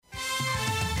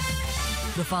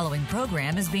The following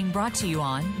program is being brought to you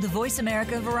on the Voice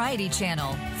America Variety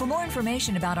Channel. For more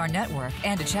information about our network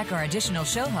and to check our additional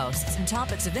show hosts and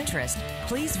topics of interest,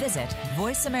 please visit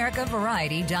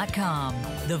voiceamericavariety.com.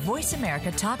 The Voice America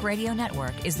Talk Radio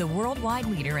Network is the worldwide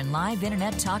leader in live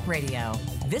Internet talk radio.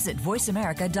 Visit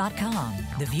voiceamerica.com.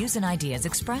 The views and ideas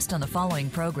expressed on the following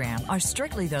program are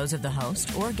strictly those of the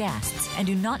host or guests and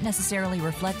do not necessarily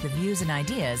reflect the views and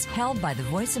ideas held by the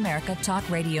Voice America Talk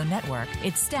Radio Network,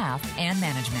 its staff, and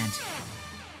management.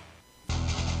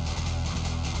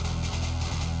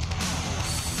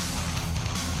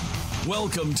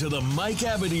 Welcome to the Mike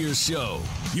Abadir Show.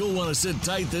 You'll want to sit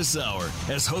tight this hour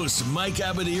as host Mike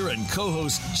Abadir and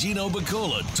co-host Gino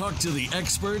Bacola talk to the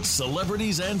experts,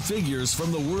 celebrities, and figures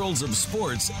from the worlds of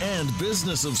sports and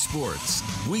business of sports.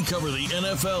 We cover the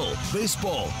NFL,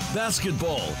 baseball,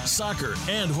 basketball, soccer,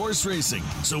 and horse racing,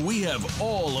 so we have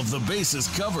all of the bases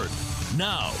covered.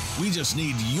 Now, we just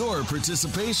need your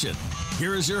participation.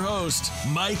 Here is your host,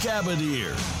 Mike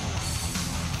Abadir.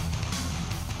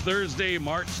 Thursday,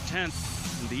 March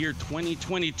 10th, in the year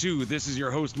 2022. This is your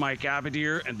host, Mike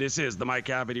Abadir, and this is the Mike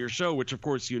Abadir Show, which, of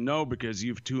course, you know because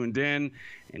you've tuned in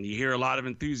and you hear a lot of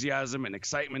enthusiasm and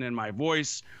excitement in my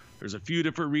voice. There's a few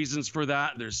different reasons for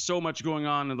that. There's so much going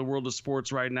on in the world of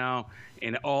sports right now,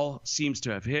 and it all seems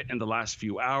to have hit in the last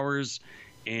few hours.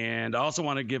 And I also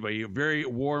want to give a very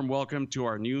warm welcome to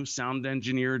our new sound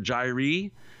engineer,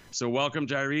 Jairi. So welcome,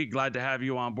 Jairi. Glad to have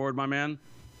you on board, my man.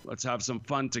 Let's have some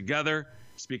fun together.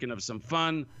 Speaking of some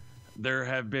fun, there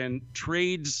have been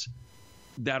trades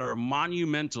that are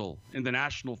monumental in the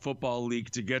National Football League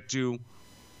to get to.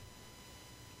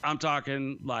 I'm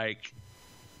talking like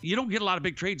you don't get a lot of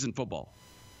big trades in football.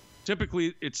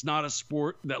 Typically, it's not a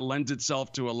sport that lends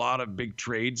itself to a lot of big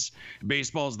trades.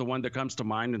 Baseball is the one that comes to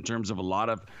mind in terms of a lot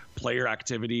of player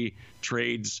activity,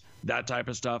 trades, that type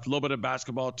of stuff. A little bit of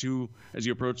basketball, too, as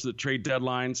you approach the trade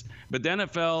deadlines. But the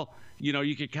NFL, you know,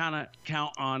 you could kind of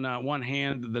count on one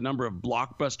hand the number of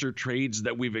blockbuster trades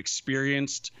that we've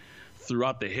experienced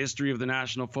throughout the history of the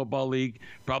National Football League.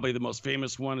 Probably the most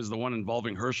famous one is the one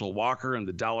involving Herschel Walker and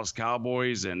the Dallas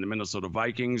Cowboys and the Minnesota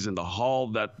Vikings, and the haul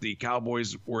that the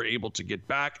Cowboys were able to get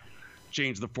back,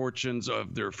 change the fortunes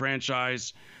of their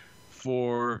franchise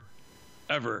forever.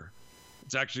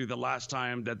 It's actually the last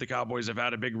time that the Cowboys have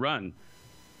had a big run.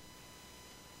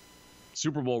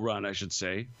 Super Bowl run, I should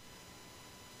say.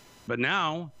 But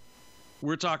now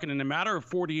we're talking in a matter of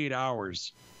 48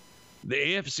 hours, the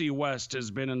AFC West has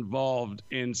been involved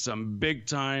in some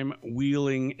big-time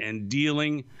wheeling and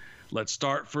dealing. Let's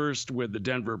start first with the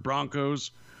Denver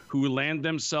Broncos, who land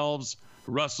themselves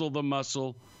Russell the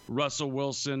Muscle, Russell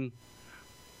Wilson.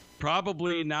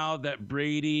 Probably now that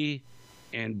Brady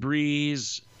and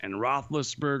Breeze and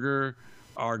Roethlisberger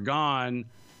are gone,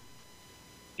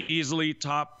 easily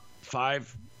top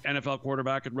 5 NFL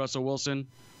quarterback at Russell Wilson.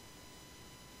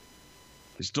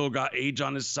 He's still got age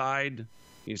on his side.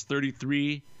 He's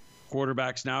 33.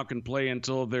 Quarterbacks now can play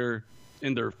until they're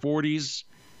in their 40s.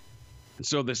 And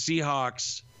so the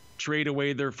Seahawks trade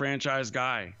away their franchise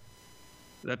guy.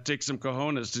 That takes some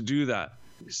cojones to do that.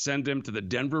 Send him to the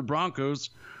Denver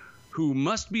Broncos, who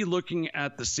must be looking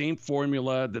at the same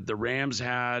formula that the Rams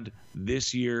had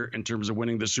this year in terms of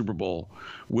winning the Super Bowl,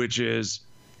 which is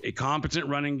a competent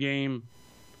running game,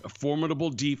 a formidable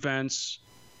defense.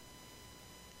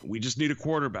 We just need a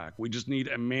quarterback. We just need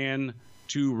a man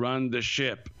to run the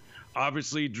ship.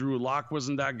 Obviously, Drew Lock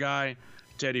wasn't that guy.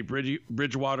 Teddy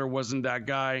Bridgewater wasn't that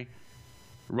guy.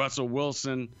 Russell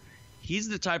Wilson, he's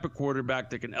the type of quarterback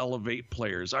that can elevate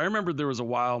players. I remember there was a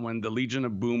while when the Legion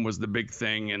of Boom was the big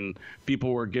thing, and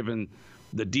people were giving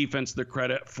the defense the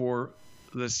credit for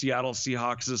the Seattle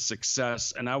Seahawks'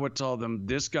 success. And I would tell them,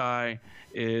 this guy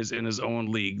is in his own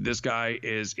league. This guy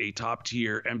is a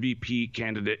top-tier MVP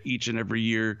candidate each and every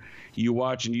year. You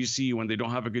watch and you see when they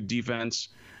don't have a good defense,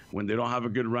 when they don't have a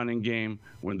good running game,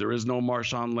 when there is no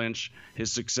Marshawn Lynch,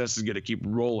 his success is going to keep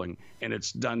rolling. And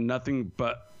it's done nothing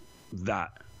but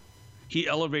that. He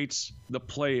elevates the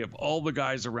play of all the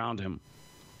guys around him.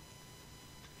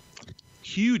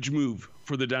 Huge move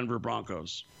for the Denver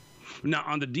Broncos. Now,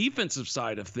 on the defensive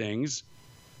side of things,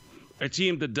 a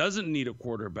team that doesn't need a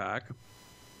quarterback,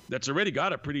 that's already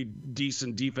got a pretty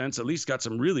decent defense, at least got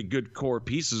some really good core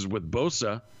pieces with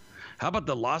Bosa. How about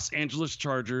the Los Angeles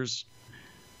Chargers?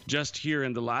 Just here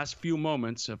in the last few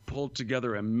moments have pulled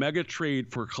together a mega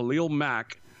trade for Khalil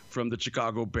Mack from the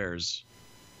Chicago Bears.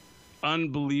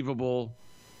 Unbelievable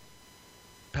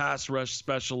pass rush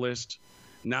specialist.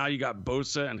 Now you got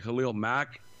Bosa and Khalil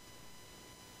Mack.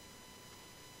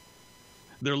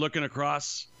 They're looking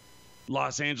across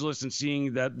Los Angeles and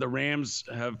seeing that the Rams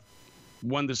have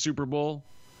won the Super Bowl.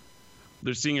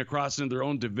 They're seeing across in their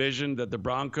own division that the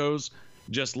Broncos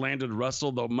just landed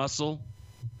Russell the Muscle.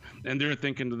 And they're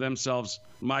thinking to themselves,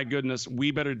 my goodness, we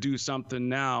better do something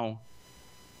now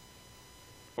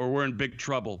or we're in big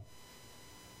trouble.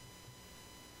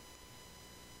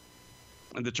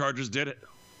 And the Chargers did it.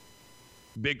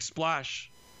 Big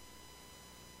splash.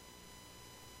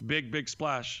 Big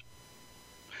splash.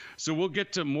 So we'll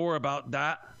get to more about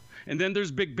that. And then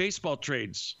there's big baseball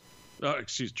trades.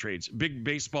 Big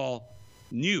baseball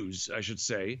news, I should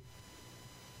say,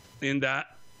 in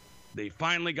that they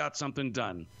finally got something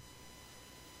done.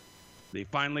 We're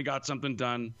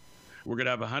going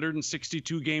to have a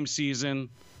 162-game season.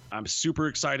 I'm super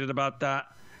excited about that.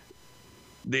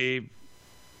 They've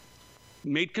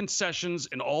made concessions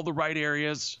in all the right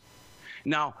areas.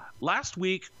 Now, last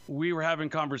week, we were having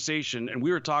conversation, and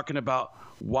we were talking about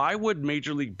why would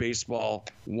Major League Baseball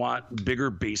want bigger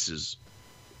bases?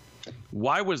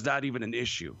 Why was that even an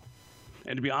issue?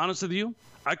 And to be honest with you,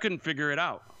 I couldn't figure it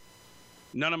out.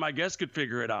 None of my guests could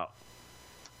figure it out.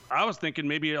 I was thinking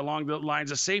maybe along the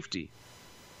lines of safety.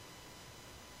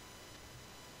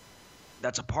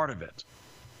 That's a part of it.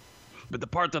 But the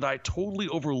part that I totally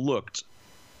overlooked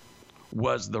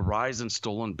was the rise in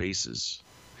stolen bases.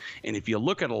 And if you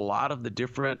look at a lot of the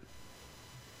different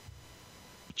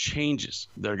changes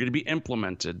that are going to be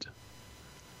implemented,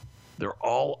 they're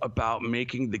all about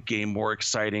making the game more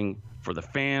exciting for the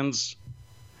fans.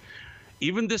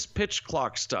 Even this pitch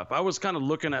clock stuff, I was kind of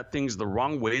looking at things the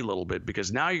wrong way a little bit,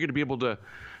 because now you're going to be able to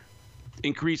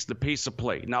increase the pace of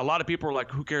play. Now, a lot of people are like,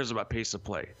 who cares about pace of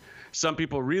play? Some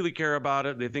people really care about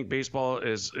it. They think baseball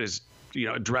is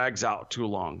drags out too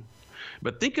long.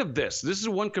 But think of this. This is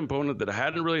one component that I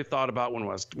hadn't really thought about when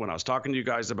I was talking to you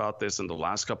guys about this in the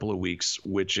last couple of weeks,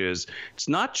 which is it's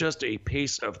not just a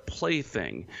pace of play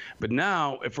thing. But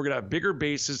now if we're going to have bigger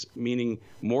bases, meaning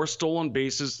more stolen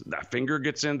bases, that finger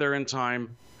gets in there in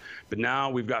time. But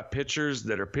now we've got pitchers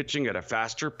that are pitching at a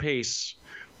faster pace.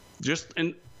 Just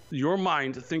in your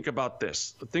mind, think about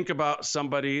this. Think about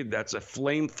somebody that's a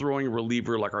flame-throwing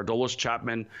reliever like Aroldis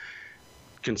Chapman,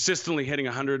 consistently hitting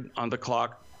 100 on the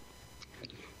clock.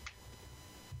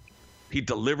 He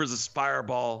delivers a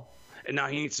fireball, and now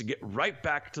he needs to get right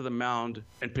back to the mound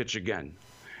and pitch again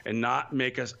and not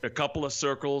make a couple of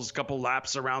circles, a couple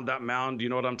laps around that mound. You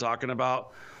know what I'm talking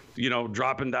about?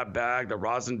 Dropping that bag, the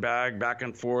rosin bag, back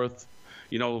and forth,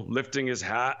 lifting his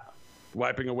hat,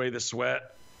 wiping away the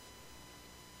sweat,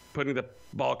 putting the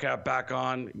ball cap back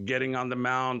on, getting on the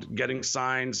mound, getting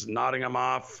signs, nodding them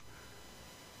off,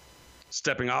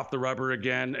 stepping off the rubber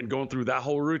again, and going through that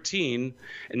whole routine.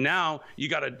 And now you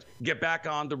got to get back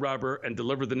on the rubber and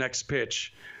deliver the next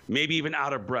pitch, maybe even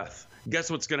out of breath.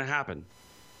 Guess what's going to happen?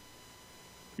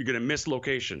 You're going to miss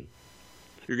location.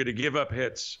 You're going to give up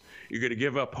hits. You're going to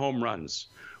give up home runs.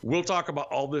 We'll talk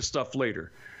about all this stuff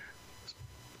later.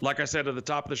 Like I said at the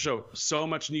top of the show, so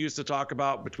much news to talk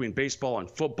about between baseball and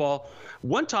football.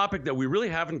 One topic that we really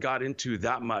haven't got into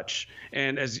that much,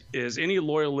 and as any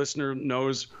loyal listener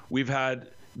knows, we've had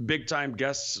big-time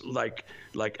guests like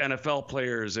NFL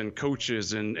players and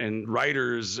coaches and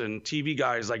writers and TV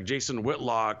guys like Jason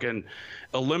Whitlock and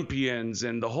Olympians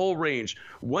and the whole range.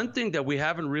 One thing that we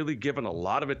haven't really given a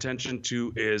lot of attention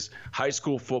to is high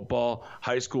school football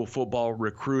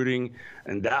recruiting,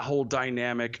 and that whole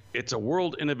dynamic. It's a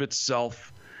world in of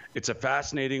itself. It's a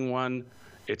fascinating one.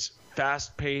 It's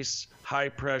fast-paced, high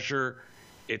pressure.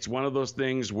 It's one of those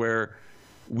things where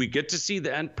we get to see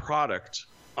the end product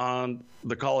on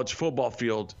the college football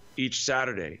field each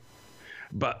Saturday.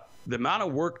 But the amount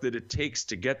of work that it takes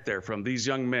to get there from these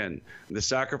young men, the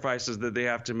sacrifices that they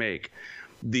have to make,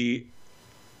 the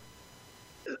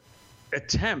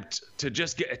attempt to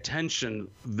just get attention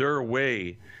their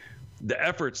way, the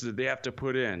efforts that they have to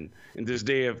put in this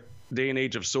day and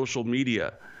age of social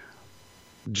media,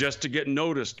 just to get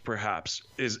noticed perhaps,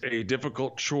 is a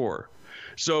difficult chore.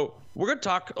 So we're going to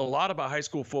talk a lot about high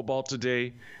school football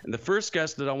today. And the first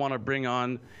guest that I want to bring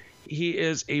on, he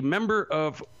is a member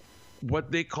of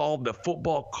what they call the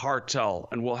football cartel,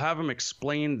 and we'll have him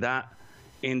explain that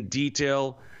in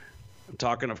detail. I'm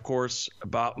talking, of course,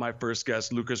 about my first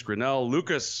guest, Lucas Grinnell.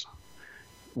 Lucas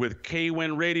with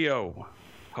KWIN Radio.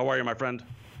 How are you, my friend?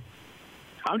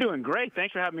 I'm doing great.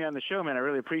 Thanks for having me on the show, man. I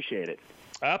really appreciate it.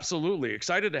 Absolutely.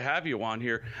 Excited to have you on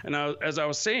here. And as I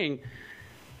was saying,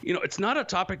 it's not a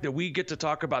topic that we get to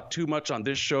talk about too much on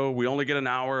this show. We only get an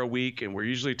hour a week, and we're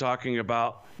usually talking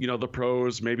about, the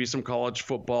pros, maybe some college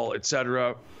football, et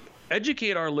cetera.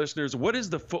 Educate our listeners. What is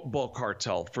the football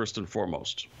cartel, first and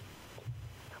foremost?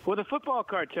 Well, the football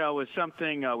cartel was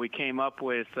something we came up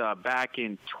with back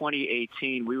in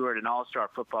 2018. We were at an all-star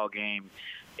football game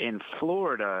in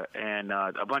Florida, and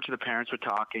a bunch of the parents were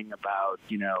talking about,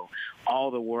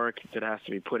 all the work that has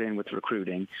to be put in with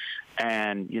recruiting,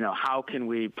 and, how can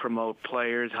we promote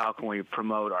players? How can we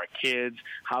promote our kids?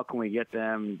 How can we get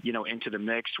them, into the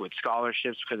mix with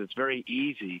scholarships? Because it's very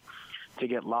easy to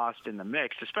get lost in the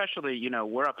mix, especially,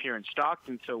 we're up here in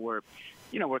Stockton, so we're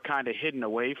kind of hidden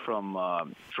away from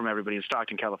everybody in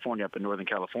Stockton, California, up in Northern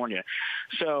California.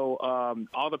 So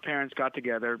all the parents got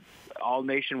together, all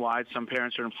nationwide. Some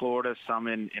parents are in Florida, some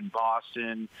in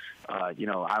Boston.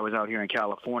 I was out here in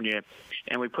California,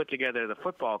 and we put together the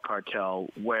football cartel,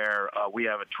 where we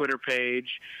have a Twitter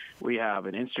page, we have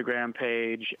an Instagram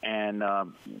page, and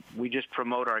we just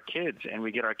promote our kids, and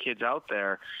we get our kids out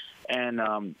there.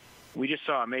 And we just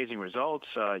saw amazing results,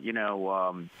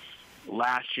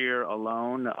 last year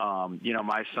alone,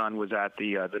 my son was at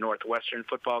the Northwestern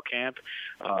football camp,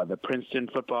 the Princeton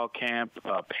football camp,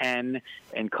 Penn,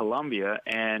 and Columbia,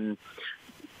 and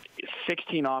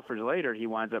 16 offers later, he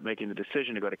winds up making the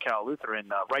decision to go to Cal Lutheran,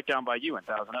 right down by you in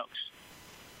Thousand Oaks.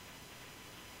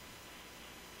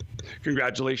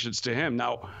 Congratulations to him.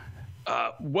 Now,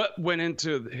 what went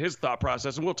into his thought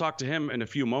process, and we'll talk to him in a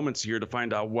few moments here to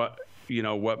find out what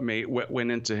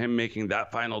went into him making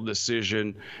that final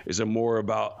decision. Is it more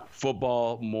about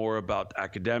football, more about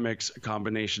academics, a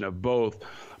combination of both?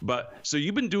 But so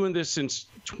you've been doing this since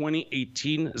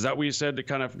 2018. Is that what you said, it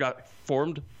kind of got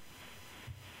formed?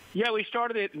 Yeah, we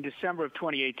started it in December of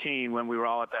 2018 when we were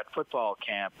all at that football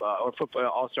camp, or football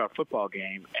all-star football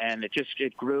game, and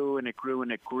it grew and it grew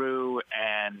and it grew,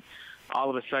 and all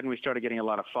of a sudden we started getting a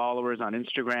lot of followers on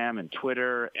Instagram and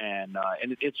Twitter, and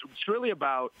it's really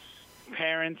about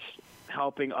parents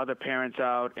helping other parents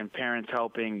out, and parents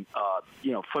helping,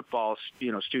 football,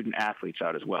 student athletes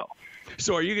out as well.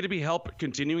 So are you going to be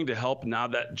continuing to help now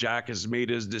that Jack has made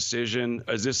his decision?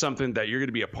 Is this something that you're going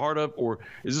to be a part of, or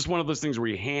is this one of those things where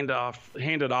you hand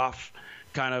it off,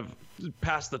 kind of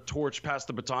pass the torch, pass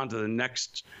the baton to the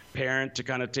next parent to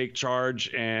kind of take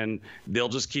charge, and they'll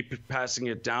just keep passing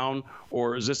it down?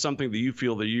 Or is this something that you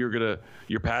feel that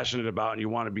you're passionate about and you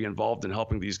want to be involved in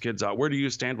helping these kids out? Where do you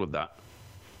stand with that?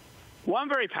 Well, I'm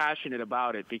very passionate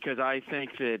about it because I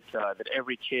think that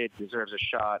every kid deserves a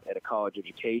shot at a college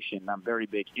education. I'm very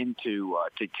big into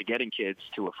to getting kids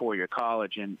to a four-year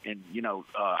college, and I know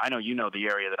the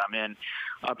area that I'm in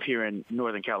up here in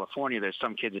Northern California. There's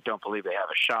some kids that don't believe they have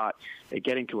a shot at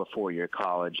getting to a four-year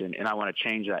college, and I want to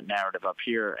change that narrative up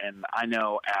here. And I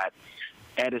know at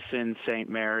Edison, St.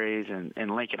 Mary's,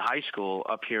 and Lincoln High School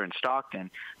up here in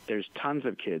Stockton, there's tons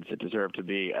of kids that deserve to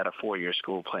be at a four-year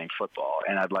school playing football,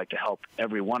 and I'd like to help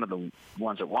every one of the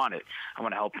ones that want it. I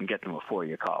want to help them get them a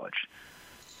four-year college.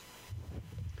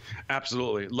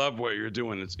 Absolutely. Love what you're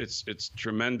doing. It's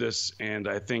tremendous, and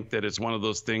I think that it's one of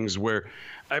those things where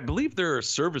I believe there are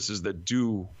services that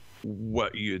do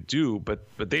what you do, but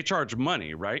they charge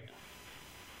money, right?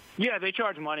 Yeah, they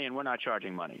charge money, and we're not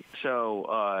charging money.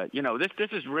 So,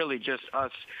 this is really just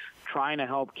us trying to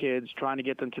help kids, trying to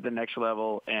get them to the next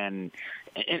level, and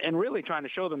really trying to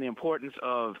show them the importance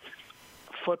of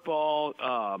football.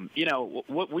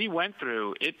 What we went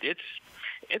through,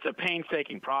 it's a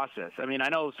painstaking process. I mean, I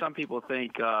know some people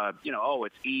think,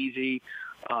 it's easy.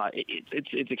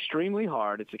 It's extremely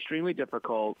hard. It's extremely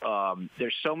difficult.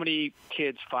 There's so many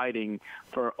kids fighting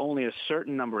for only a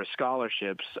certain number of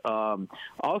scholarships.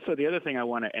 Also, the other thing I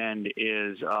want to end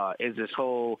is this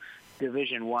whole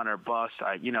Division I or bust.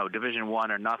 Division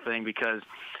I or nothing, because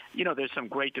there's some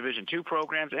great Division II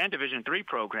programs and Division III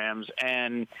programs,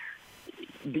 and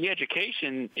the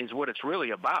education is what it's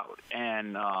really about.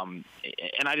 And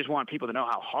I just want people to know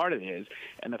how hard it is,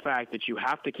 and the fact that you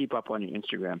have to keep up on your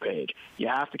Instagram page. You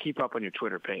have to keep up on your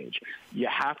Twitter page. You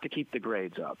have to keep the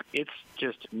grades up. It's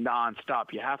just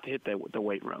nonstop. You have to hit the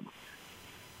weight room.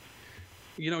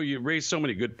 You raised so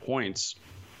many good points.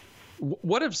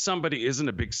 What if somebody isn't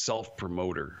a big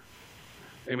self-promoter?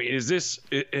 I mean, has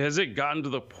it gotten to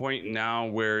the point now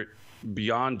where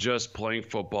beyond just playing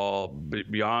football,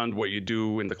 beyond what you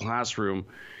do in the classroom,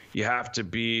 you have to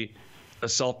be a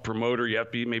self-promoter? You have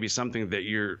to be maybe something that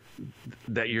you're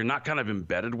not kind of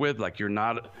embedded with, like you're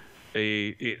not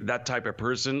that type of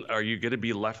person? Are you going to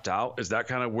be left out? Is that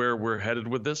kind of where we're headed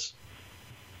with this?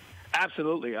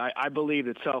 Absolutely. I believe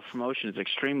that self-promotion is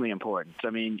extremely important. I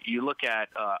mean, you look at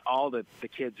all the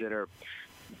kids that are,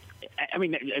 I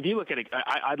mean, if you look at it,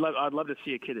 I'd love to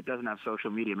see a kid that doesn't have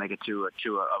social media make it to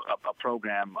a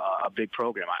program, a big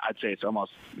program. I'd say it's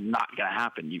almost not going to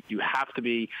happen. You have to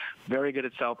be very good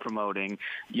at self-promoting.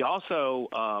 You also,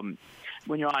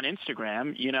 when you're on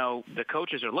Instagram, the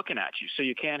coaches are looking at you, so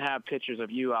you can't have pictures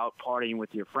of you out partying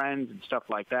with your friends and stuff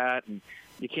like that. And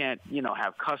You can't,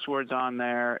 have cuss words on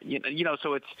there.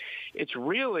 So it's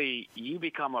really, you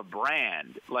become a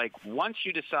brand. Like, once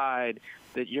you decide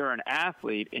that you're an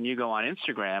athlete and you go on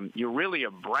Instagram, you're really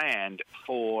a brand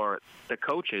for the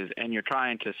coaches, and you're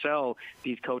trying to sell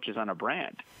these coaches on a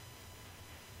brand.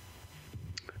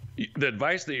 The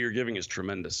advice that you're giving is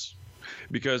tremendous,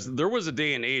 because there was a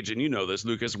day and age, and you know this,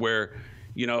 Lucas, where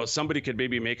somebody could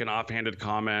maybe make an offhanded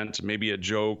comment, maybe a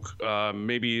joke,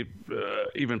 maybe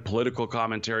even political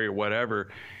commentary or whatever,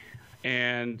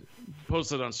 and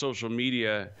post it on social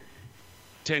media.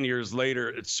 10 years later,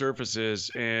 it surfaces,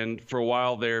 and for a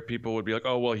while there, people would be like,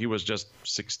 oh, well, he was just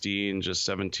 16, just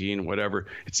 17, whatever.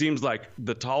 It seems like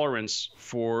the tolerance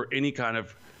for any kind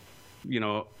of,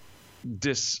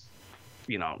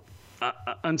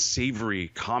 unsavory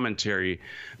commentary,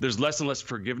 there's less and less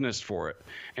forgiveness for it.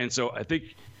 And so I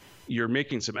think you're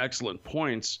making some excellent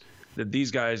points that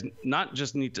these guys not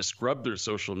just need to scrub their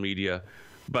social media,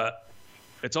 but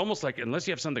it's almost like, unless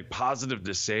you have something positive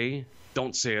to say,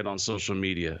 don't say it on social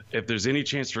media. If there's any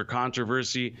chance for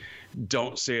controversy,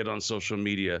 don't say it on social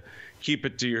media. Keep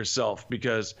it to yourself,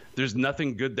 because there's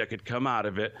nothing good that could come out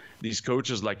of it. These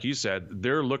coaches, like you said,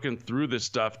 they're looking through this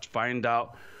stuff to find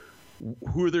out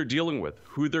who they're dealing with,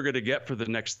 who they're going to get for the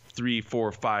next 3,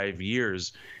 4, 5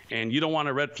 years. And you don't want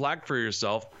a red flag for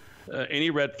yourself. Any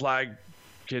red flag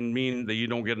can mean that you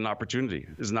don't get an opportunity.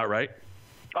 Isn't that right?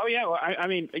 Oh, yeah. Well, I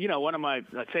mean, one of my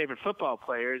favorite football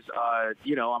players,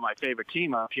 on my favorite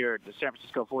team up here, the San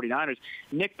Francisco 49ers,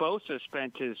 Nick Bosa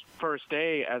spent his first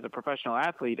day as a professional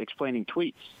athlete explaining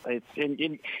tweets.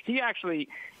 And he actually,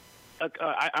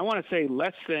 I want to say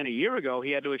less than a year ago,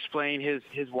 he had to explain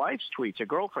his wife's tweets, a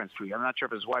girlfriend's tweet. I'm not sure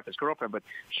if his wife is girlfriend, but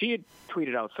she had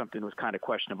tweeted out something that was kind of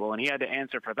questionable, and he had to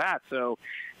answer for that. So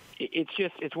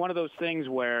it's one of those things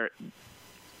where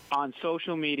on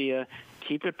social media,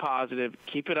 keep it positive,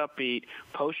 keep it upbeat,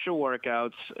 post your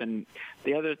workouts, and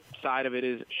the other side of it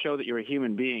is show that you're a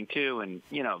human being too, and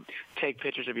take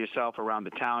pictures of yourself around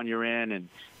the town you're in, and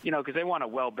because they want a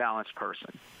well-balanced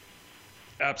person.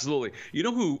 Absolutely. You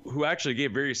know who actually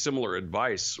gave very similar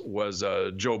advice was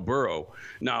Joe Burrow.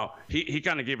 Now, he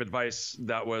kind of gave advice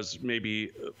that was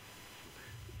maybe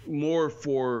more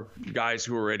for guys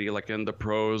who are already like in the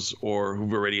pros or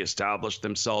who've already established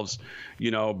themselves,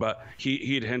 but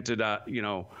he'd hinted at,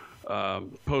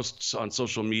 posts on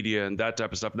social media and that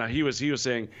type of stuff. Now he was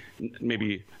saying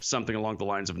maybe something along the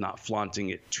lines of not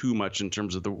flaunting it too much in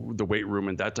terms of the weight room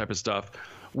and that type of stuff.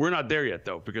 We're not there yet,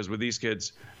 though, because with these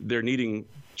kids, they're needing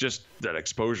just that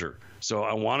exposure. So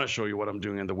I want to show you what I'm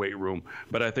doing in the weight room.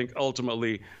 But I think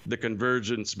ultimately the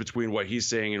convergence between what he's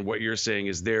saying and what you're saying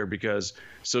is there, because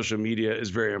social media is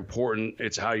very important.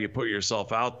 It's how you put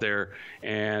yourself out there.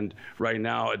 And right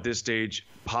now at this stage,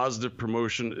 positive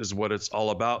promotion is what it's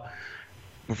all about.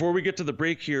 Before we get to the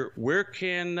break here, where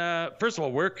can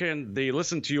they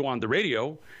listen to you on the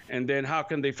radio? And then how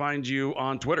can they find you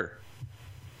on Twitter?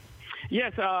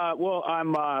 Yes, well,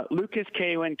 I'm Lucas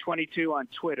KWIN 22 on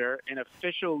Twitter and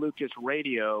Official Lucas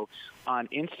Radio on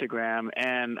Instagram.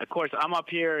 And, of course, I'm up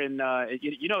here in, the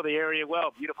area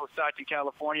well, beautiful Stockton,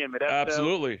 California, in Modesto.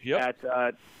 Absolutely, yep.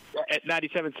 At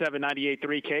 97.7,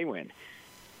 98.3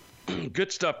 KWIN.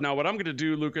 Good stuff. Now, what I'm going to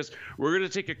do, Lucas, we're going to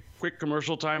take a quick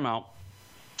commercial timeout,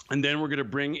 and then we're going to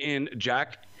bring in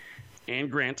Jack and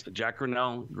Grant, Jack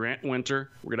Grinnell, Grant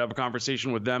Winter. We're going to have a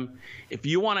conversation with them. If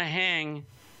you want to hang,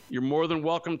 you're more than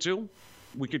welcome to.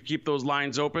 We could keep those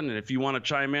lines open, and if you want to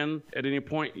chime in at any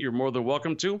point, you're more than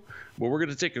welcome to. But we're going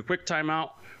to take a quick timeout.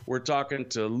 We're talking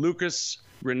to Lucas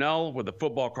Grinnell with the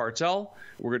Football Cartel.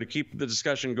 We're going to keep the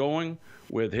discussion going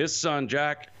with his son,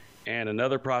 Jack, and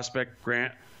another prospect,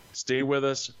 Grant. Stay with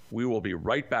us. We will be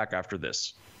right back after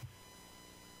this.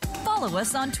 Follow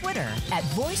us on Twitter at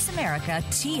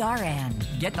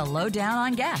VoiceAmericaTRN. Get the lowdown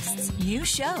on guests, new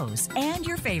shows, and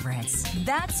your favorites.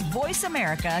 That's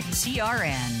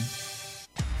VoiceAmericaTRN.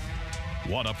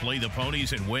 Want to play the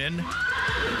ponies and win?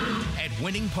 At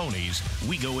Winning Ponies,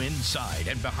 we go inside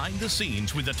and behind the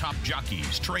scenes with the top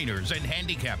jockeys, trainers, and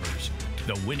handicappers.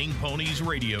 The Winning Ponies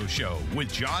radio show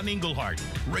with John Englehart,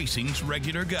 racing's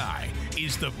regular guy,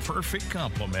 is the perfect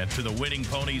complement to the Winning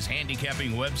Ponies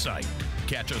handicapping website.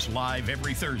 Catch us live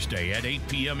every Thursday at 8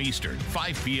 p.m. Eastern,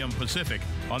 5 p.m. Pacific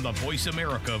on the Voice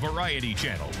America Variety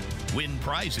Channel. Win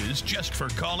prizes just for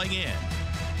calling in.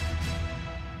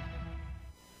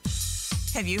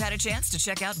 Have you had a chance to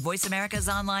check out Voice America's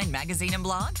online magazine and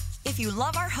blog? If you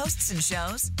love our hosts and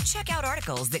shows, check out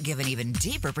articles that give an even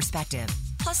deeper perspective.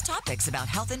 Plus topics about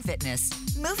health and fitness,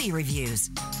 movie reviews,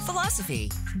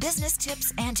 philosophy, business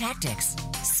tips and tactics,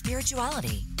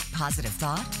 spirituality, positive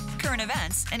thought, current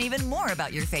events, and even more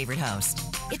about your favorite host.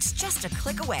 It's just a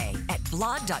click away at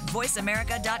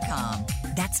blog.voiceamerica.com.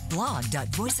 That's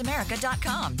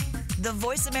blog.voiceamerica.com. The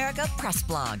Voice America Press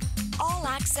Blog. All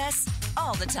access,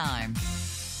 all the time.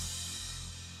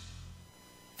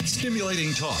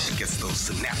 Stimulating talk gets those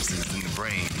synapses in the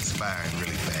brain firing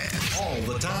really fast. all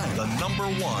the time. The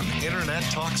 #1 internet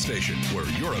talk station where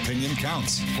your opinion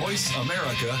counts.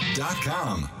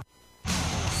 VoiceAmerica.com.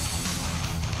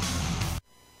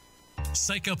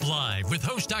 Psych Up Live with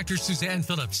host Dr. Suzanne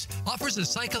Phillips offers a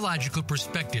psychological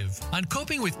perspective on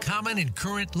coping with common and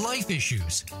current life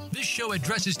issues. This show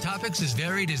addresses topics as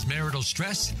varied as marital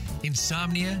stress,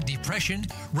 insomnia, depression,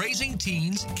 raising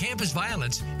teens, campus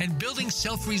violence, and building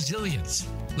self-resilience.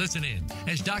 Listen in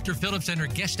as Dr. Phillips and her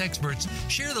guest experts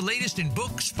share the latest in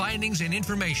books, findings, and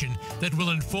information that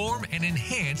will inform and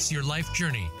enhance your life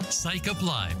journey. Psych Up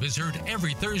Live is heard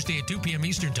every Thursday at 2 p.m.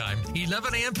 Eastern Time,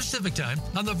 11 a.m. Pacific Time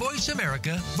on the Voice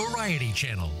America Variety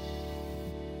Channel.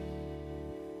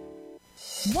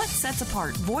 What sets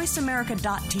apart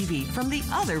VoiceAmerica.tv from the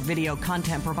other video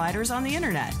content providers on the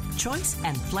Internet? Choice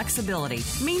and flexibility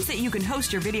means that you can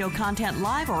host your video content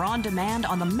live or on demand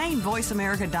on the main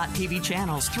VoiceAmerica.tv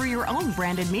channels through your own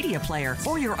branded media player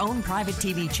or your own private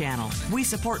TV channel. We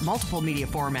support multiple media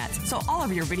formats, so all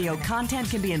of your video content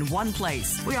can be in one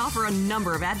place. We offer a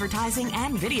number of advertising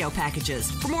and video packages.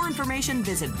 For more information,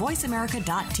 visit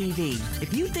VoiceAmerica.tv.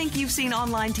 If you think you've seen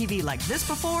online TV like this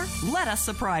before, let us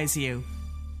surprise you.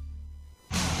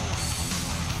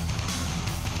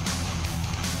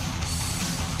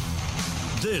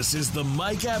 This is the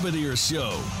Mike Abadir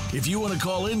Show. If you want to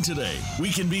call in today,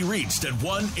 we can be reached at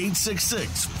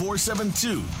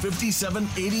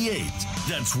 1-866-472-5788.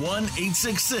 That's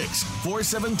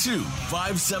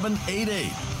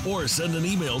 1-866-472-5788. Or send an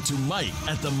email to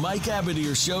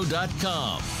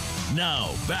mike@themikeabadirshow.com.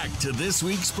 Now, back to this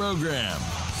week's program.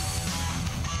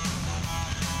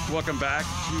 Welcome back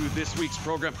to this week's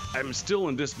program. I'm still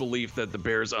in disbelief that the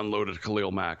Bears unloaded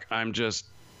Khalil Mack. I'm just...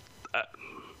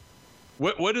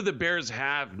 What do the Bears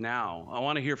have now? I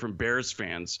want to hear from Bears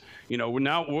fans. You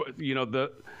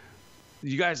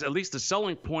guys, at least the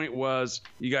selling point was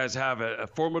you guys have a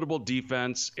formidable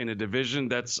defense in a division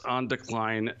that's on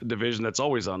decline, division that's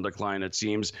always on decline, it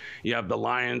seems. You have the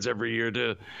Lions every year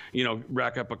to,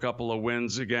 rack up a couple of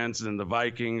wins against, and the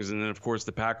Vikings, and then, of course,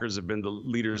 the Packers have been the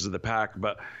leaders of the pack.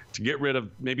 But to get rid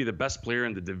of maybe the best player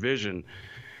in the division,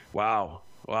 wow.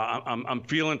 Well, I'm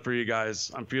feeling for you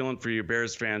guys. I'm feeling for you,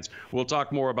 Bears fans. We'll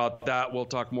talk more about that. We'll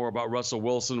talk more about Russell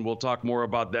Wilson. We'll talk more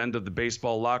about the end of the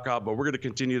baseball lockout. But we're going to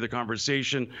continue the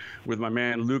conversation with my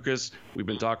man, Lucas. We've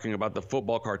been talking about the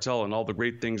football cartel and all the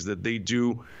great things that they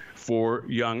do for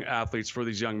young athletes, for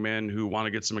these young men who want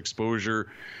to get some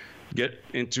exposure, get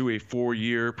into a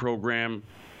 4-year program,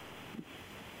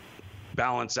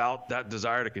 balance out that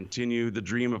desire to continue the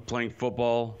dream of playing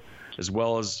football, as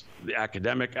well as the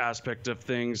academic aspect of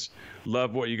things.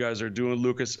 Love what you guys are doing,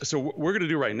 Lucas. So what we're going to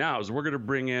do right now is we're going to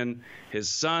bring in his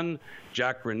son,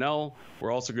 Jack Grinnell.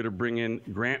 We're also going to bring in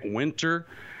Grant Winter.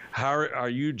 How are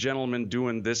you gentlemen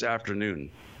doing this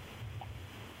afternoon?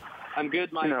 I'm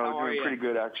good, Mike. How are you? Pretty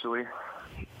good, actually.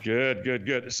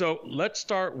 Good. So let's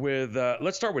start with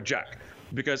Jack,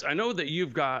 because I know that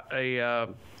you've got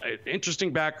an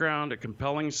interesting background, a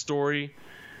compelling story.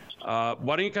 Why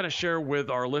don't you kind of share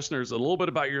with our listeners a little bit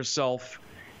about yourself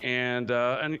and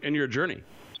your journey?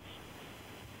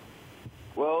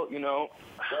 Well, I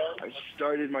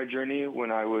started my journey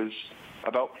when I was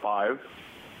about 5.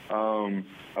 I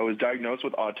was diagnosed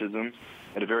with autism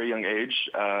at a very young age.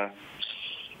 I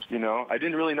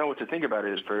didn't really know what to think about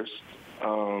it at first.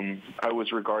 I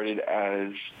was regarded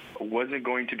as wasn't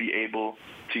going to be able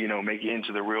to, make it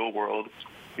into the real world.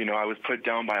 I was put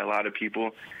down by a lot of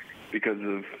people because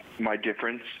of my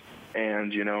difference.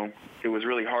 And, it was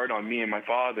really hard on me and my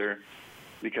father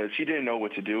because he didn't know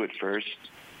what to do at first.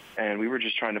 And we were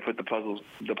just trying to put the puzzle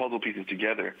pieces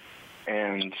together.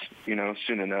 And,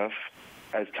 soon enough,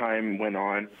 as time went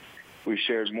on, we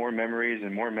shared more memories.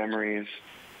 And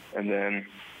then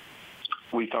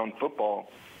we found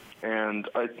football. And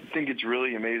I think it's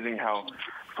really amazing how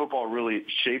football really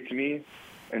shaped me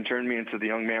and turned me into the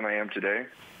young man I am today.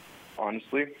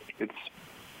 Honestly, it's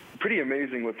pretty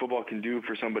amazing what football can do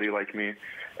for somebody like me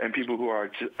and people who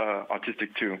are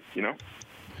autistic too,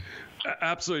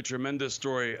 Absolutely tremendous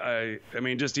story. I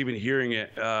mean, just even hearing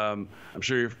it, I'm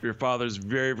sure your father's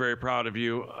very, very proud of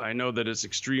you. I know that it's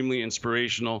extremely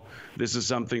inspirational. This is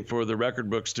something for the record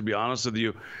books, to be honest with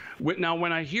you. Now,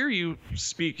 when I hear you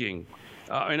speaking,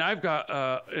 and I've got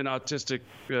an autistic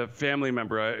family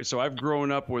member, so I've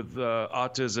grown up with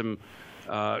autism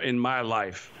in my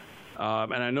life.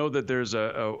 and I know that there's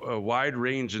a wide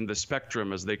range in the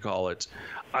spectrum, as they call it.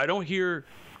 I don't hear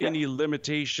any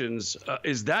limitations.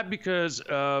 Is that because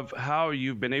of how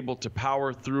you've been able to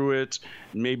power through it?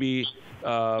 Maybe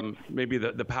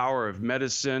the power of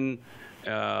medicine,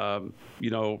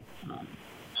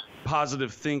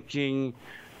 positive thinking.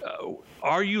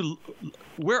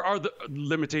 Where are the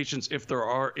limitations, if there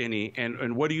are any,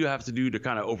 and what do you have to do to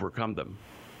kind of overcome them?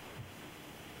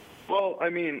 Well, I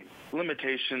mean,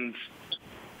 limitations,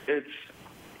 it's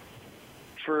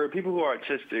for people who are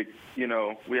autistic,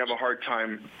 we have a hard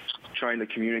time trying to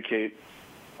communicate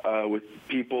with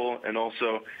people, and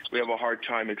also we have a hard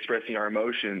time expressing our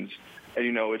emotions.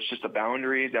 And, it's just a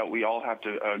boundary that we all have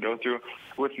to go through.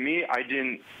 With me, I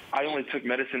only took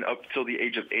medicine up till the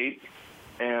age of 8.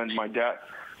 And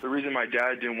the reason my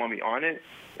dad didn't want me on it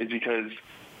is because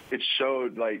it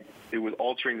showed like it was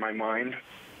altering my mind,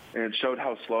 and it showed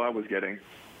how slow I was getting.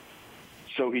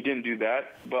 So he didn't do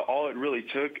that. But all it really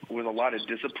took was a lot of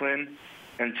discipline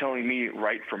and telling me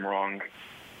right from wrong.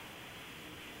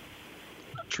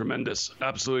 Tremendous.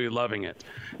 Absolutely loving it.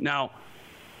 Now,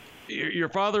 your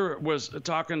father was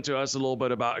talking to us a little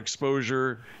bit about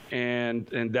exposure and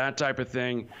that type of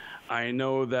thing. I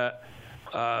know that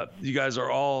you guys are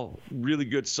all really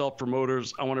good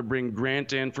self-promoters. I want to bring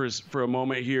Grant in for a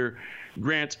moment here.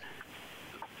 Grant,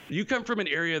 you come from an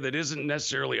area that isn't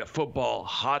necessarily a football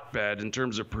hotbed in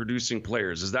terms of producing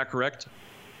players. Is that correct?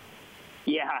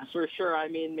 Yeah, for sure. I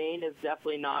mean, Maine is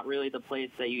definitely not really the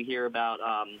place that you hear about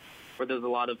where there's a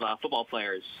lot of football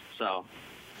players. So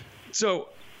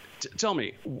tell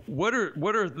me, what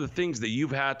are the things that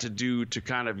you've had to do to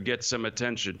kind of get some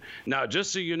attention? Now,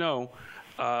 just so you know,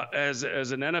 as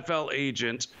an NFL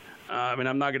agent, and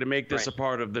I'm not going to make this a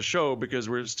part of the show because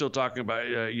we're still talking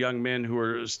about young men who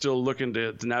are still looking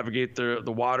to navigate the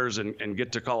waters and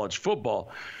get to college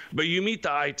football. But you meet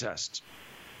the eye test.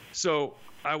 So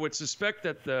I would suspect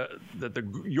that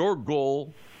your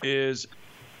goal is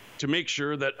to make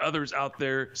sure that others out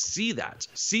there see that,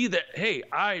 hey,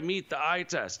 I meet the eye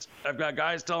test. I've got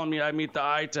guys telling me I meet the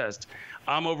eye test.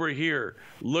 I'm over here.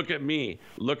 Look at me.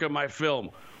 Look at my film.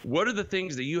 What are the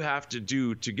things that you have to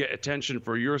do to get attention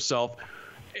for yourself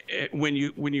when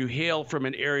you hail from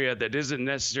an area that isn't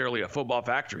necessarily a football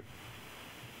factory?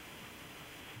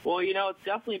 Well, it's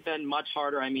definitely been much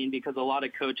harder, because a lot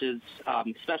of coaches,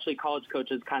 especially college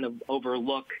coaches, kind of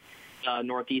overlook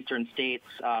northeastern states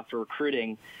for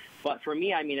recruiting. But for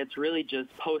me, it's really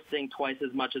just posting twice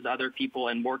as much as other people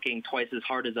and working twice as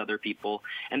hard as other people.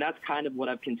 And that's kind of what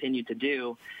I've continued to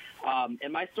do.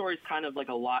 And my story is kind of like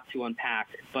a lot to unpack.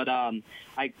 But I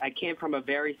came from a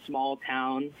very small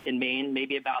town in Maine,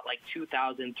 maybe about like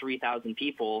 2,000, 3,000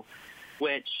 people,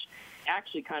 which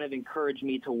actually kind of encouraged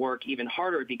me to work even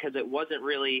harder because it wasn't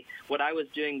really what I was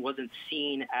doing wasn't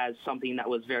seen as something that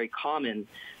was very common.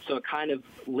 So it kind of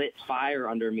lit fire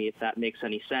under me, if that makes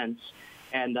any sense.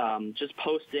 And just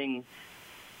posting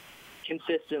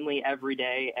consistently every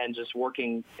day and just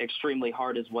working extremely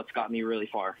hard is what's got me really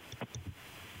far.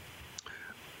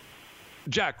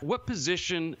 Jack, what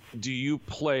position do you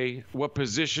play? What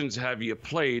positions have you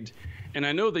played? And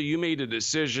I know that you made a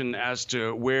decision as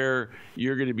to where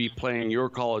you're going to be playing your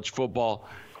college football.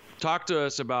 Talk to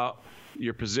us about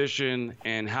your position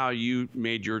and how you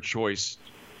made your choice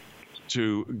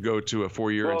to go to a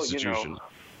four-year institution.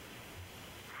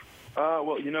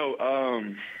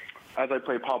 As I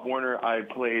played Pop Warner, I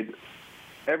played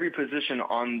every position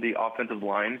on the offensive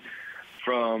line,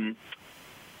 from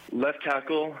left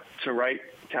tackle to right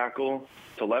tackle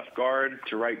to left guard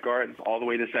to right guard, all the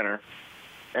way to center.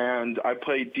 And I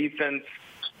played defense.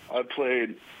 I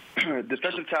played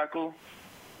defensive tackle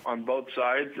on both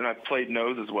sides, and I played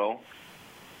nose as well.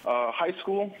 High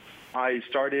school, I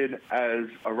started as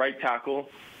a right tackle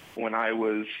when I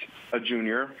was a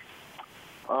junior.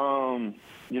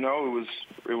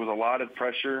 It was a lot of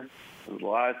pressure. There was a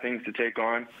lot of things to take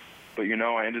on, but,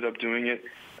 I ended up doing it.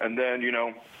 And then,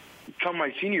 come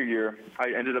my senior year,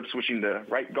 I ended up switching to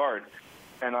right guard.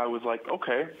 And I was like,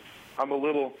 okay, I'm a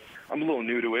little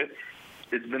new to it.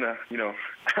 It's been a,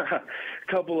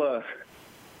 couple of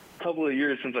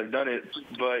years since I've done it,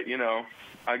 but,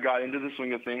 I got into the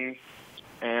swing of things,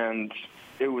 and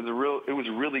it was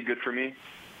really good for me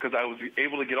because I was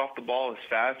able to get off the ball as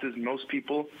fast as most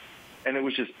people, and it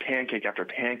was just pancake after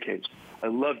pancake. I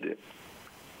loved it.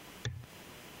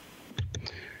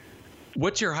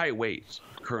 What's your height weight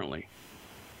currently?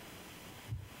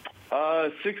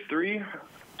 6'3",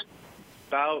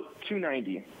 about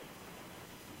 290.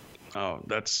 Oh,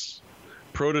 that's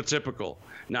Prototypical.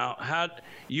 Now,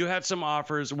 you had some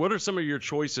offers. What are some of your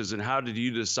choices, and how did you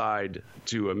decide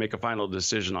to make a final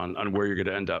decision on where you're going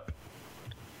to end up?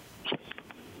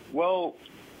 Well,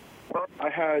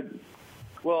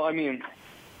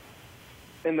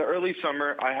 in the early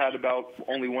summer, I had about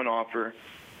only one offer.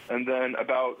 And then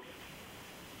about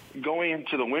going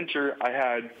into the winter, I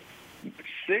had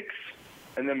 6.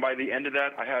 And then by the end of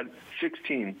that, I had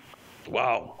 16.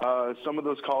 Wow. Some of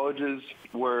those colleges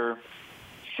were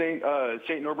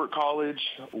St. Norbert College,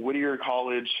 Whittier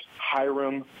College,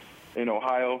 Hiram in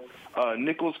Ohio,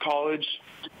 Nichols College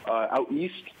out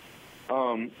east.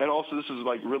 And also this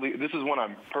is one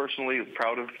I'm personally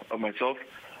proud of myself.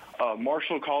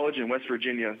 Marshall College in West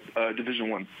Virginia,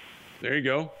 Division I. There you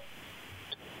go.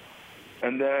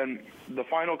 And then the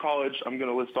final college I'm going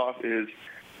to list off is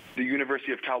the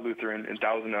University of Cal Lutheran in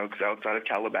Thousand Oaks outside of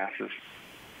Calabasas.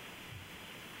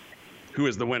 Who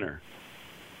is the winner?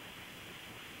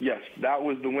 Yes, that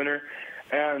was the winner.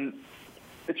 And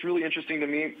it's really interesting to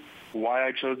me why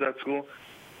I chose that school,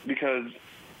 because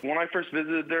when I first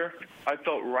visited there, I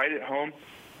felt right at home.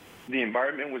 The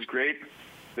environment was great.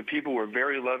 The people were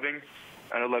very loving,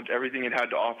 and I loved everything it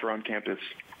had to offer on campus.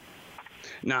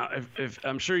 Now, if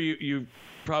I'm sure you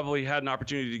probably had an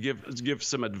opportunity to give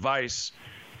some advice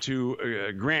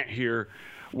to Grant here.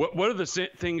 What are the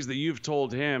things that you've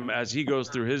told him as he goes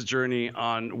through his journey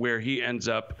on where he ends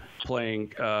up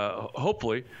playing,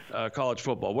 hopefully, college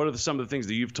football? What are some of the things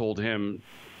that you've told him,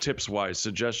 tips-wise,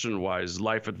 suggestion-wise,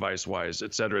 life advice-wise,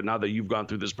 et cetera, now that you've gone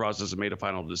through this process and made a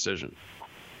final decision?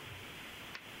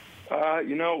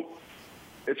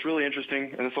 It's really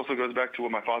interesting, and this also goes back to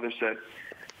what my father said.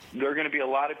 There are going to be a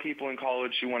lot of people in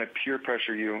college who want to peer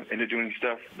pressure you into doing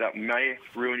stuff that may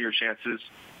ruin your chances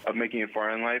of making it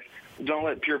far in life. Don't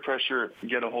let peer pressure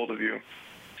get a hold of you.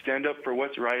 Stand up for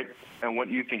what's right and what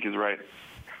you think is right.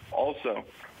 Also,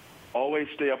 always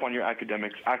stay up on your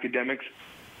academics. Academics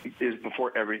is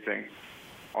before everything,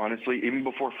 honestly, even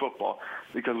before football,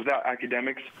 because without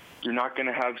academics, you're not going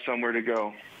to have somewhere to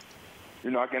go.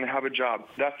 You're not going to have a job.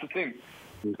 That's the thing.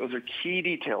 Those are key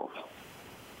details.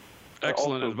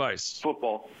 Excellent advice.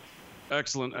 Football.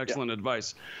 Excellent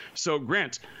advice. So,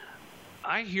 Grant,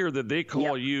 I hear that they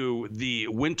call you the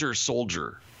Winter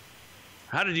Soldier.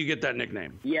 How did you get that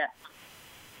nickname? Yes.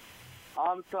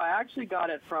 So I actually got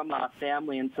it from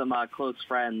family and some close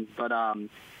friends. But,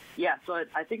 so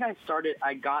I think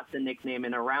I got the nickname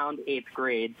in around 8th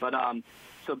grade. But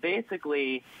so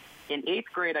basically, in 8th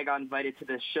grade, I got invited to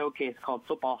this showcase called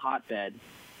Football Hotbed.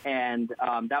 And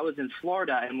that was in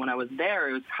Florida. And when I was there,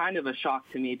 it was kind of a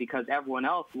shock to me because everyone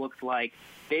else looked like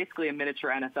basically a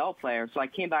miniature NFL player. So I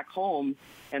came back home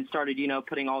and started,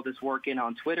 putting all this work in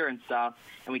on Twitter and stuff.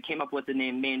 And we came up with the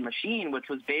name Main Machine, which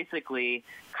was basically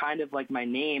kind of like my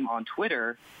name on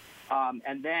Twitter.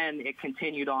 And then it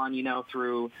continued on,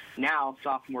 through now,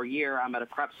 sophomore year. I'm at a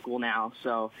prep school now.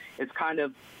 So it's kind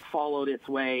of followed its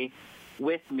way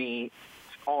with me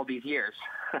all these years.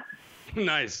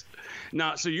 Nice.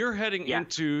 Now, so you're heading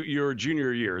into your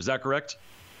junior year, is that correct?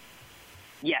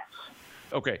 Yes.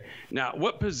 Okay. Now,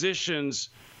 what positions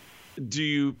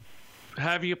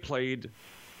have you played?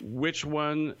 Which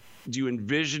one do you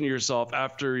envision yourself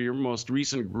after your most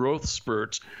recent growth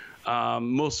spurt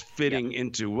most fitting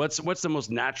into? What's the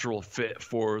most natural fit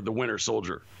for the Winter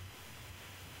Soldier?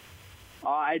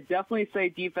 I'd definitely say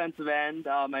defensive end.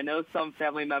 I know some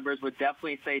family members would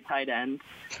definitely say tight end,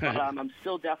 but I'm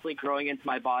still definitely growing into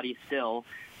my body still.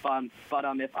 But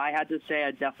if I had to say,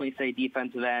 I'd definitely say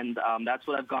defensive end. That's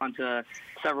what I've gone to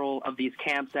several of these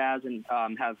camps as and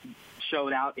have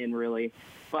showed out in, really.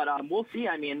 But we'll see.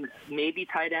 I mean, maybe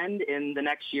tight end in the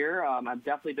next year. I've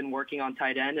definitely been working on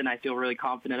tight end, and I feel really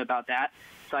confident about that.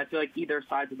 So I feel like either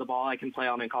sides of the ball I can play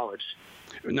on in college.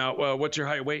 Now, what's your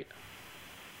height, weight?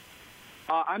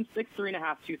 I'm 6'3.5",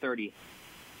 230.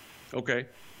 Okay.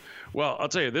 Well, I'll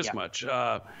tell you this much.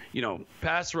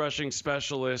 Pass rushing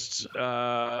specialists,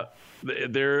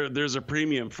 there's a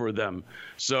premium for them.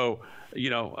 So,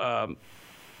 hey,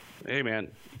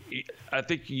 man, I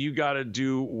think you got to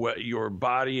do what your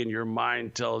body and your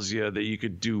mind tells you that you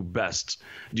could do best.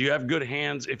 Do you have good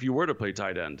hands if you were to play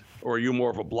tight end, or are you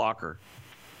more of a blocker?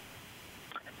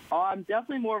 I'm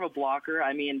definitely more of a blocker.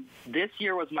 I mean, this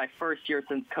year was my first year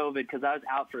since COVID because I was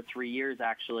out for 3 years,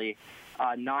 actually,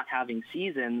 not having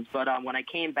seasons. But when I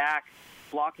came back,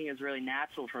 blocking is really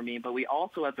natural for me. But we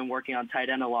also have been working on tight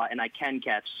end a lot, and I can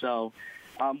catch. So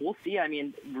we'll see. I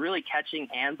mean, really catching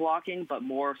and blocking, but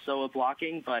more so of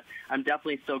blocking. But I'm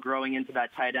definitely still growing into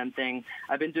that tight end thing.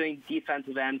 I've been doing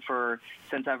defensive end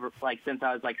since I was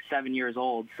 7 years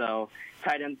old. So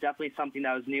tight end's definitely something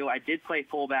that was new. I did play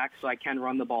fullback, so I can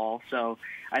run the ball. So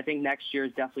I think next year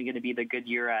is definitely going to be the good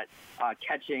year at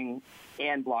catching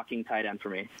and blocking tight end for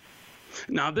me.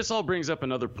 Now, this all brings up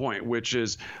another point, which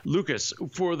is, Lucas,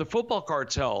 for the football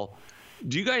cartel,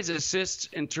 do you guys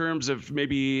assist in terms of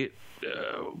maybe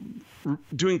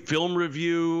doing film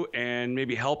review and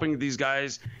maybe helping these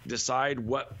guys decide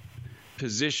what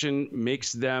position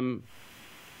makes them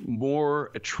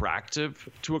more attractive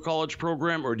to a college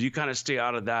program, or do you kind of stay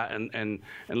out of that and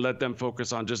let them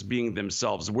focus on just being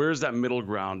themselves? Where's that middle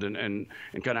ground, and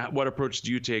kind of what approach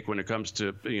do you take when it comes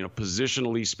to,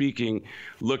 positionally speaking,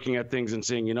 looking at things and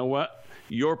saying, you know what,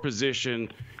 your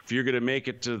position, if you're going to make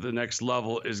it to the next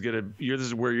level, this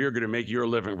is where you're going to make your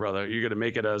living, brother. You're going to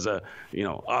make it as a,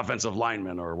 offensive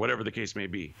lineman or whatever the case may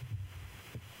be.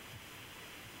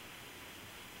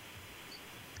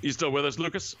 You still with us,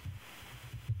 Lucas?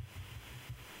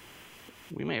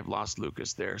 We may have lost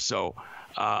Lucas there. So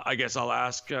I guess I'll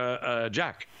ask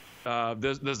Jack.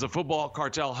 Does the football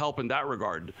cartel help in that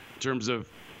regard in terms of,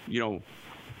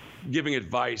 giving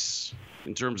advice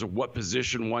in terms of what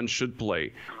position one should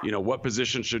play? What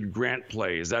position should Grant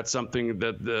play? Is that something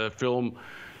that the film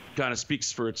kind of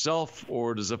speaks for itself,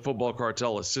 or does the football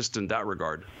cartel assist in that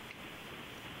regard?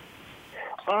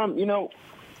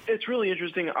 It's really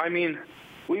interesting. I mean,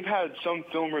 we've had some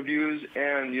film reviews,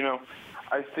 and,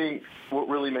 I think what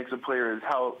really makes a player is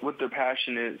what their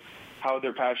passion is, how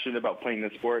they're passionate about playing the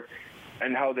sport,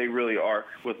 and how they really are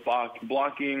with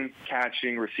blocking,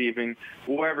 catching, receiving,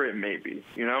 whatever it may be,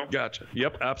 Gotcha.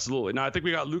 Yep, absolutely. Now, I think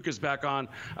we got Lucas back on.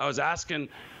 I was asking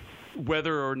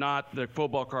whether or not the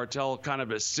football cartel kind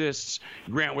of assists.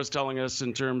 Grant was telling us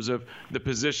in terms of the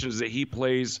positions that he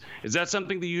plays. Is that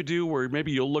something that you do, where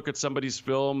maybe you'll look at somebody's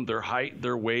film, their height,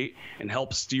 their weight, and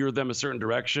help steer them a certain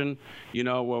direction?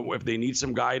 If they need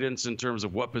some guidance in terms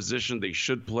of what position they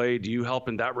should play, do you help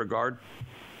in that regard?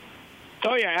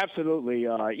 Oh yeah, absolutely.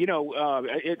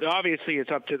 Obviously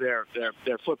it's up to their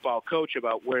football coach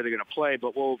about where they're going to play,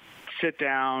 but we'll sit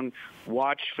down,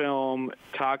 watch film,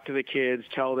 talk to the kids,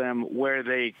 tell them where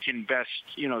they can best,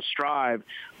 strive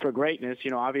for greatness.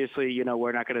 Obviously,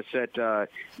 we're not going to set,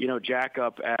 Jack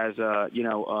up as a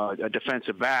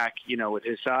defensive back, with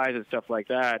his size and stuff like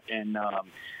that. And,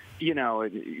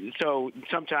 so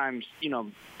sometimes,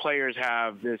 players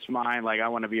have this mind, like, I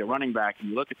want to be a running back, and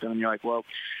you look at them and you're like, well,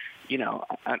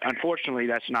 unfortunately,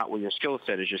 that's not where your skill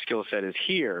set is. Your skill set is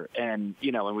here, and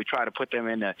and we try to put them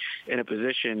in a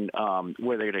position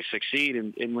where they're going to succeed.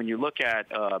 And when you look at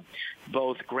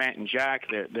both Grant and Jack,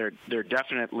 they're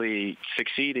definitely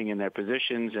succeeding in their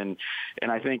positions, and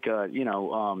I think a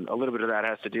little bit of that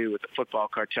has to do with the football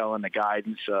cartel and the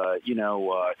guidance.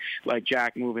 Like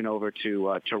Jack moving over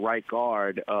to right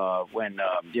guard when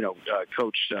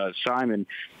Coach Simon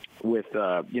with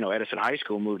Edison High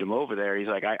School moved him over there. He's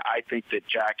like, I think that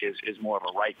Jack is more of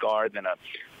a right guard than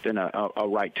a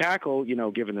right tackle,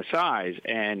 given the size.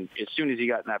 And as soon as he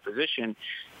got in that position,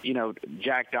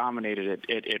 Jack dominated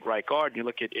at right guard. And you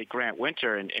look at Grant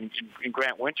Winter, and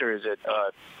Grant Winter is at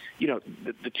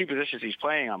the two positions he's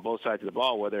playing on both sides of the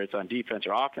ball, whether it's on defense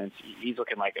or offense, he's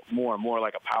looking like more and more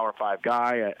like a Power 5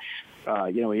 guy.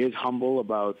 He is humble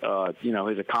about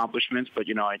his accomplishments, but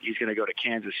he's going to go to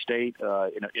Kansas State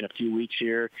in a few weeks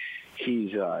here.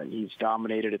 He's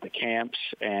dominated at the camps,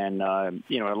 and a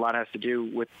lot has to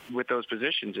do with those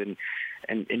positions, and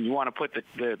you want to put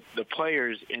the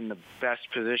players in the best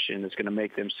position that's going to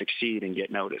make them succeed and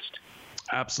get noticed.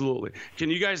 Absolutely.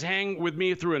 Can you guys hang with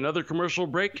me through another commercial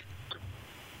break?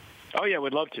 Oh yeah,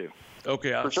 we'd love to.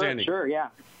 Okay, outstanding. Sure, yeah.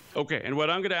 Okay, and what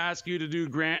I'm going to ask you to do,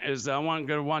 Grant, is going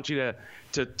to want you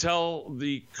to tell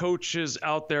the coaches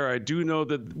out there. I do know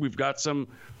that we've got some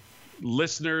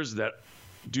listeners that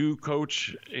do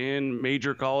coach in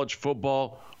major college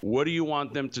football. What do you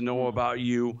want them to know about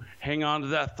you? Hang on to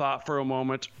that thought for a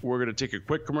moment. We're going to take a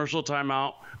quick commercial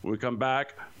timeout. When we come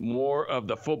back, more of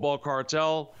the football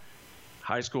cartel,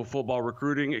 high school football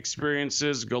recruiting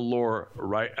experiences galore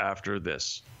right after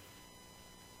this.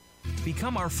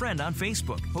 Become our friend on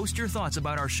Facebook. Post your thoughts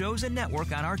about our shows and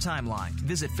network on our timeline.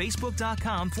 Visit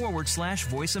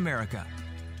Facebook.com/Voice America.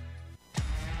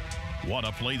 Want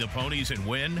to play the ponies and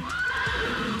win?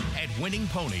 At Winning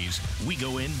Ponies, we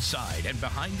go inside and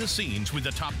behind the scenes with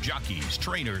the top jockeys,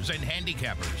 trainers, and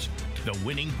handicappers. The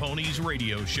Winning Ponies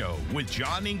radio show with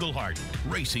John Englehart,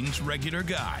 racing's regular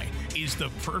guy, is the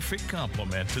perfect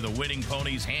complement to the Winning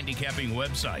Ponies handicapping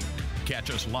website.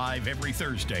 Catch us live every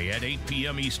Thursday at 8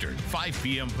 p.m. Eastern, 5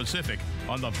 p.m. Pacific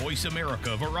on the Voice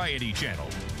America Variety Channel.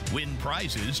 Win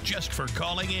prizes just for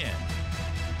calling in.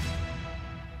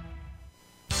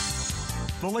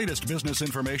 The latest business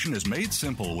information is made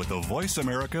simple with the Voice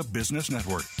America Business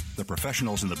Network. The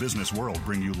professionals in the business world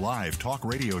bring you live talk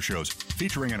radio shows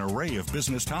featuring an array of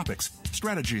business topics,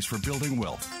 strategies for building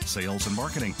wealth, sales and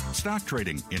marketing, stock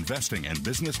trading, investing, and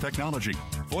business technology.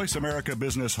 Voice America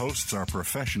Business hosts are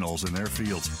professionals in their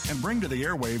fields and bring to the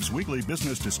airwaves weekly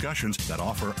business discussions that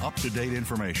offer up-to-date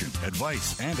information,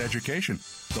 advice, and education.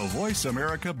 The Voice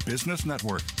America Business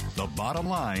Network, the bottom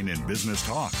line in business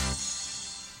talk.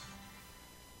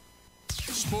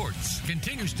 Sports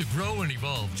continues to grow and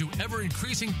evolve to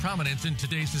ever-increasing prominence in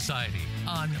today's society.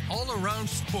 On All Around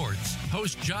Sports,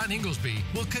 host John Inglesby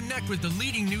will connect with the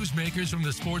leading newsmakers from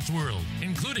the sports world,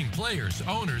 including players,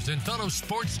 owners, and fellow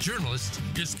sports journalists,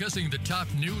 discussing the top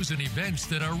news and events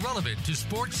that are relevant to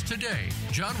sports today.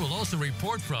 John will also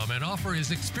report from and offer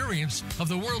his experience of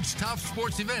the world's top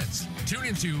sports events. Tune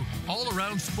into All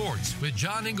Around Sports with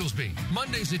John Inglesby,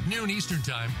 Mondays at noon Eastern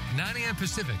Time, 9 a.m.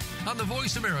 Pacific, on the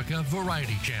Voice America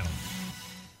Variety Channel.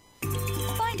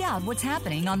 Find out what's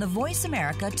happening on the Voice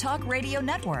America Talk Radio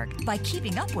Network by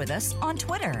keeping up with us on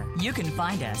Twitter. You can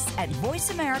find us at Voice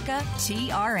America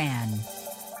TRN.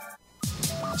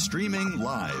 Streaming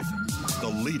live, the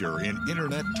leader in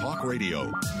Internet talk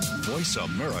radio,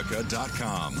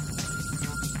 voiceamerica.com.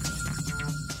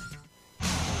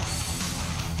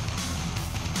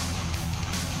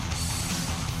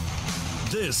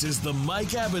 This is the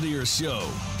Mike Abadir Show.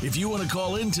 If you want to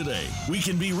call in today, we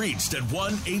can be reached at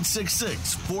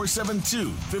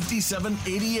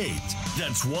 1-866-472-5788.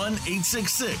 That's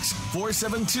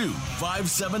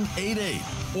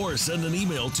 1-866-472-5788. Or send an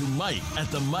email to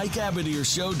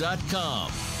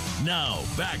mike@themikeabadirshow.com. Now,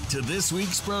 back to this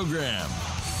week's program.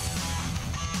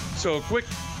 So a quick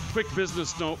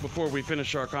business note before we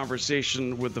finish our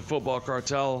conversation with the football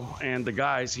cartel and the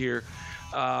guys here.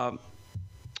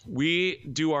 We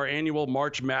do our annual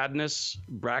March Madness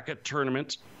bracket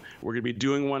tournament. We're going to be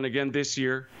doing one again this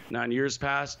year. Now, in years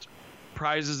past,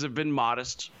 prizes have been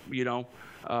modest, between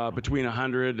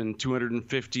 $100 and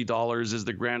 $250 is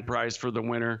the grand prize for the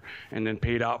winner, and then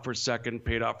paid out for second,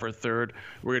 paid out for third.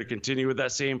 We're going to continue with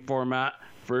that same format,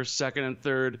 first, second, and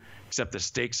third, except the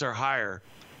stakes are higher,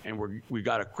 and we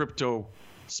got a crypto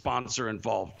sponsor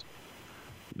involved.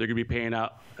 They're going to be paying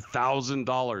out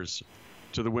 $1,000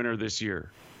 to the winner this year.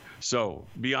 So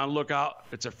be on lookout.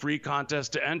 It's a free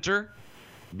contest to enter.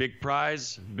 Big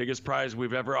prize, biggest prize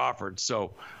we've ever offered.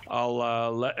 So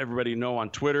I'll let everybody know on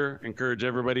Twitter, encourage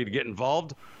everybody to get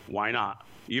involved. Why not?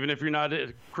 Even if you're not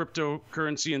a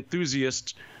cryptocurrency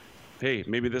enthusiast, hey,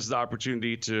 maybe this is the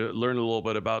opportunity to learn a little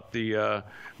bit about the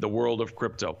world of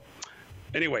crypto.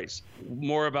 Anyways,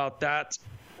 more about that.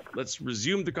 Let's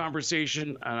resume the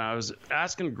conversation. And I was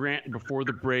asking Grant before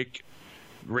the break,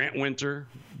 Grant Winter,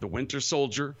 the Winter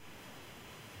Soldier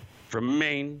from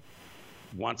Maine,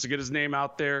 wants to get his name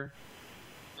out there.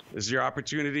 This is your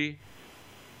opportunity.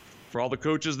 For all the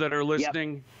coaches that are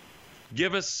listening,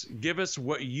 give us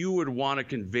what you would want to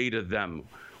convey to them.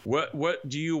 What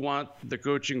do you want the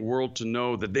coaching world to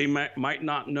know that they might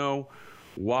not know?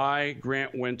 Why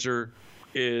Grant Winter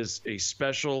is a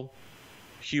special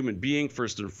human being,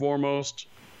 first and foremost,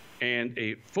 and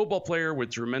a football player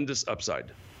with tremendous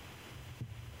upside.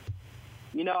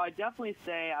 I definitely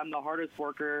say I'm the hardest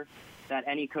worker that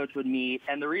any coach would meet.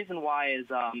 And the reason why is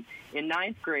in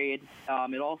ninth grade,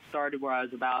 it all started where I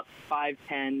was about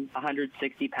 5'10",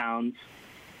 160 pounds.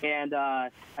 And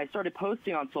I started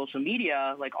posting on social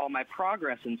media, like all my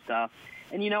progress and stuff.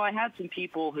 And, I had some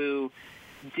people who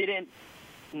didn't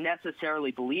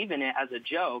necessarily believe in it as a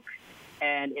joke.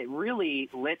 And it really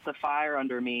lit the fire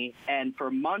under me. And for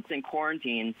months in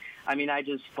quarantine, I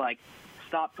just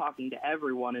stopped talking to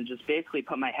everyone and just basically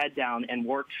put my head down and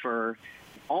worked for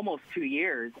almost 2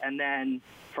 years. And then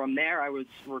from there, I was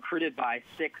recruited by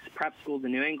 6 prep schools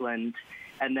in New England,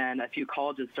 and then a few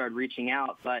colleges started reaching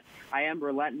out. But I am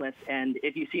relentless, and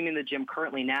if you see me in the gym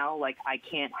currently now, I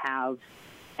can't have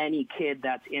any kid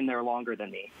that's in there longer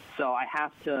than me. So I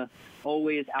have to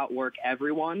always outwork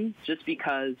everyone, just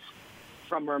because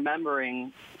from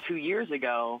remembering 2 years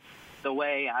ago, the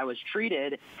way I was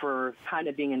treated for kind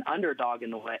of being an underdog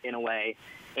in a way,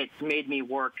 it's made me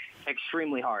work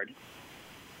extremely hard.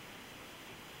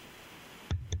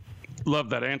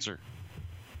 Love that answer.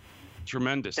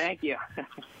 Tremendous. Thank you.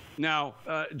 Now,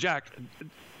 Jack,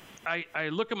 I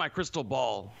look at my crystal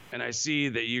ball and I see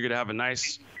that you're going to have a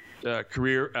nice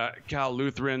career at Cal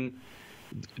Lutheran.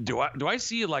 Do I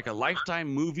see like a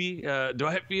Lifetime movie? Do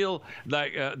I feel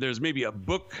like there's maybe a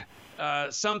book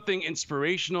something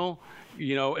inspirational?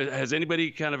 You know, has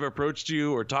anybody kind of approached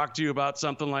you or talked to you about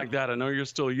something like that? I know you're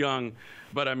still young,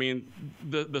 but I mean,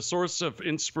 the source of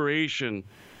inspiration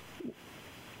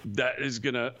that is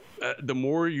gonna, the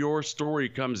more your story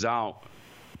comes out,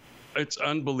 it's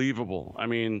unbelievable. I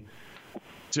mean,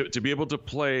 to be able to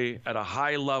play at a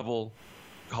high level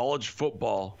college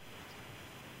football,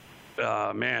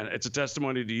 man, it's a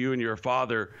testimony to you and your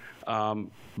father.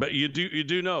 But you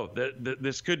do know that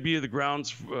this could be the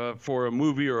grounds for a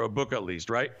movie or a book at least,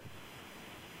 right?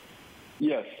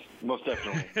 Yes, most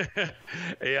definitely.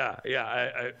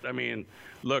 Yeah. I mean,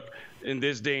 look, in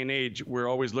this day and age, we're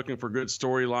always looking for good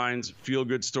storylines,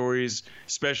 feel-good stories,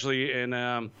 especially in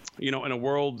in a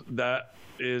world that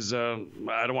is I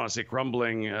don't want to say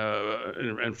crumbling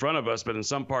in front of us, but in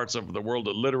some parts of the world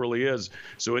it literally is.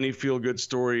 So any feel-good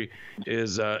story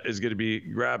is going to be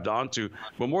grabbed onto.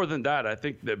 But more than that, I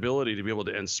think the ability to be able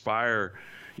to inspire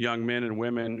young men and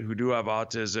women who do have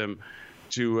autism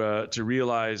to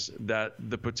realize that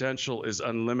the potential is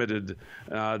unlimited,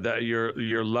 that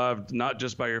you're loved not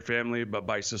just by your family but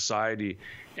by society.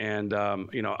 And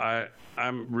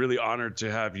I'm really honored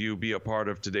to have you be a part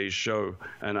of today's show,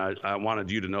 and I wanted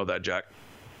you to know that, Jack.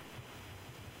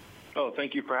 Oh,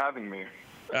 thank you for having me.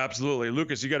 Absolutely.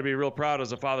 Lucas, you got to be real proud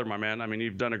as a father, my man. I mean,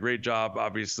 you've done a great job,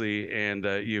 obviously, and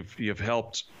you've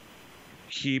helped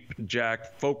keep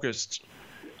Jack focused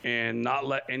and not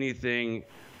let anything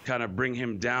kind of bring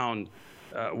him down.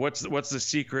 What's the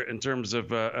secret in terms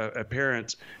of a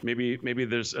parent? Maybe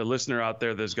there's a listener out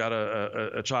there that's got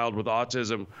a child with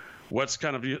autism. What's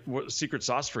kind of what secret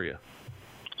sauce for you?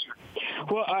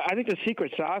 Well, I think the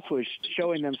secret sauce was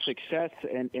showing them success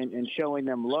and showing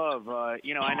them love. I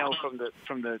know from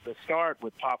the start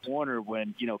with Pop Warner,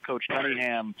 when Coach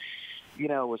Cunningham,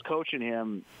 was coaching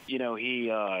him.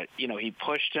 He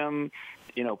pushed him,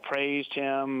 praised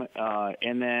him,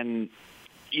 and then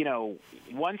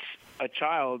once a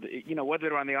child, whether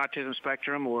they're on the autism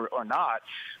spectrum or not,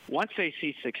 once they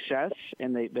see success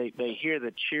and they hear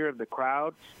the cheer of the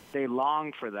crowd, they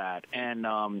long for that. And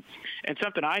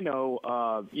something I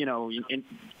know,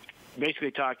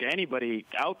 basically talk to anybody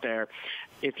out there,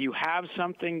 if you have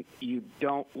something you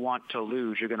don't want to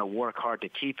lose, you're going to work hard to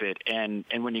keep it. And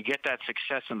when you get that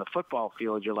success in the football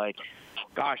field, you're like,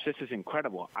 gosh, this is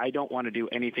incredible. I don't want to do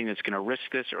anything that's going to risk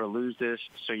this or lose this.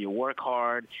 So you work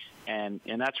hard, and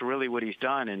that's really what he's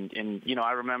done. And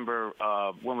I remember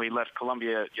when we left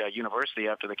Columbia University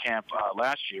after the camp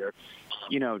last year,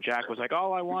 Jack was like,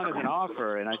 all I want is an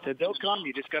offer. And I said, they'll come.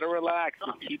 You just got to relax.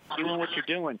 Just keep doing what you're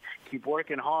doing. Keep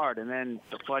working hard. And then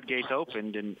the floodgates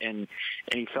opened, and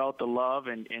he felt the love.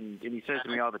 And he says to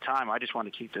me all the time, I just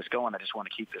want to keep this going. I just want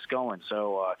to keep this going.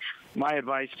 So my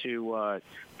advice to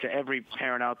every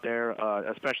parent out there,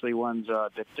 especially ones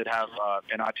that have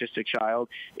an autistic child,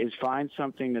 is find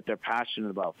something that they're passionate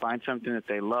about. Find something that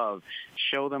they love.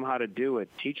 Show them how to do it.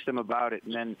 Teach them about it,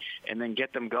 and then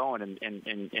get them going. And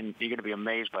you're going to be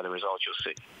amazed by the results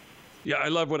you'll see. Yeah, I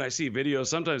love when I see videos.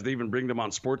 Sometimes they even bring them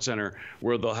on SportsCenter,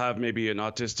 where they'll have maybe an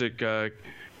autistic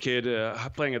kid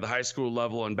playing at the high school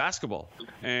level in basketball,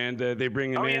 and they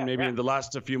bring him in in the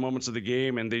last few moments of the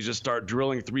game, and they just start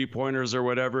drilling 3-pointers or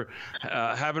whatever.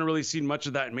 Haven't really seen much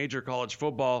of that in major college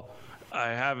football. I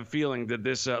have a feeling that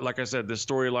this, like I said, this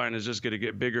storyline is just going to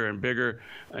get bigger and bigger.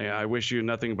 I wish you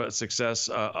nothing but success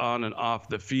on and off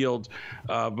the field.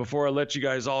 Before I let you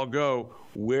guys all go,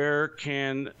 where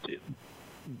can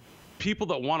people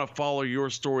that want to follow your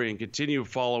story and continue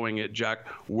following it, Jack,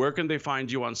 where can they find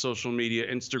you on social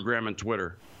media, Instagram and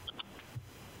Twitter?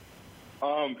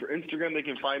 For Instagram, they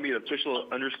can find me at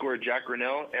official_Jack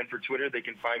Grinnell, and for Twitter, they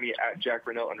can find me at Jack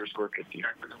Grinnell_50.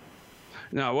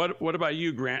 Now, what about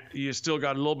you, Grant? You still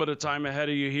got a little bit of time ahead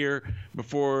of you here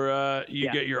before you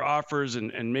get your offers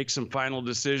and make some final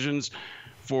decisions.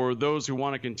 For those who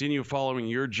want to continue following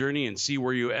your journey and see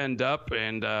where you end up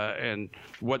and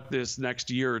what this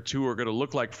next year or two are going to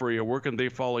look like for you, where can they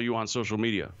follow you on social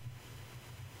media?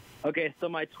 Okay, so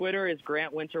my Twitter is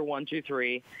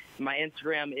GrantWinter123. My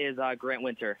Instagram is Grant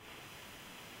Winter.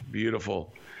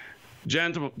 Beautiful.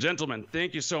 Gentlemen,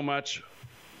 thank you so much.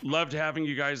 Loved having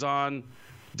you guys on.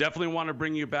 Definitely want to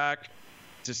bring you back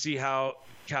to see how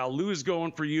Cal Lou's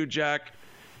going for you, Jack,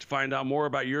 to find out more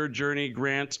about your journey.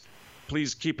 Grant,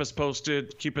 please keep us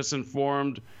posted, keep us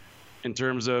informed in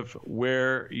terms of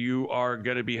where you are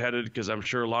going to be headed, because I'm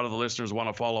sure a lot of the listeners want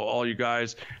to follow all you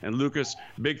guys. And Lucas,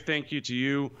 big thank you to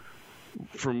you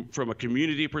from a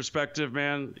community perspective,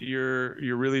 man. You're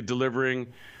really delivering,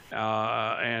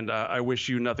 and I wish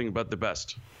you nothing but the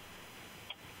best.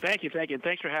 Thank you.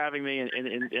 Thanks for having me,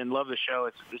 and love the show.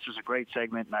 This is a great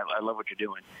segment, and I love what you're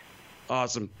doing.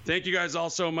 Awesome. Thank you guys all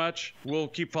so much. We'll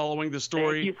keep following the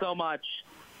story. Thank you so much.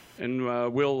 And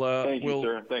Thank you,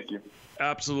 sir. Thank you.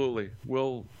 Absolutely.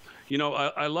 We'll. You know,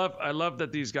 I love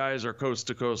that these guys are coast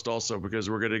to coast also, because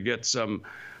we're going to get some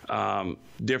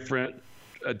different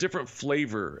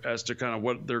flavor as to kind of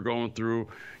what they're going through.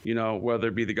 You know, whether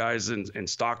it be the guys in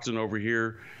Stockton over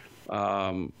here,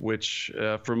 which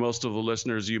for most of the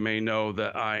listeners, you may know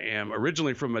that I am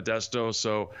originally from Modesto,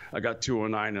 so I got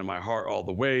 209 in my heart all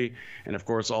the way, and of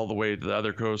course all the way to the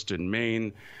other coast in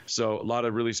Maine. So a lot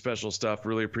of really special stuff.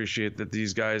 Really appreciate that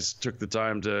these guys took the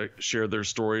time to share their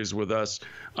stories with us.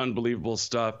 Unbelievable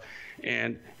stuff.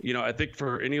 And you know, I think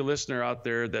for any listener out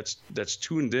there that's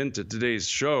tuned into today's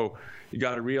show, you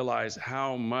got to realize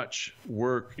how much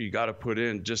work you got to put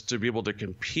in just to be able to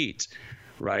compete.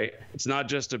 Right? It's not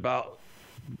just about,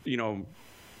 you know,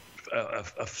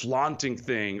 a flaunting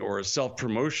thing or a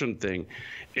self-promotion thing.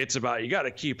 It's about, you got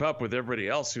to keep up with everybody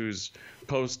else who's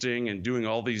posting and doing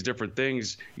all these different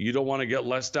things. You don't want to get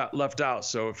left out.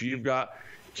 So if you've got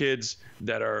kids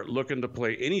that are looking to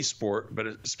play any sport, but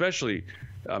especially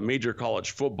major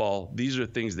college football, these are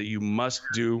things that you must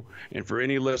do. And for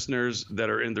any listeners that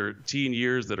are in their teen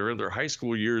years, that are in their high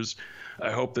school years,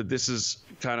 I hope that this is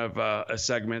kind of a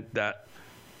segment that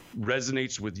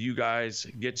resonates with you guys,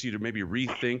 gets you to maybe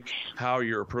rethink how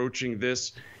you're approaching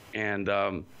this. And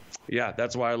yeah,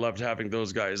 that's why I loved having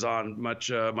those guys on.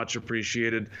 Much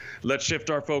appreciated. Let's shift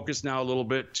our focus now a little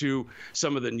bit to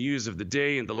some of the news of the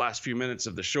day in the last few minutes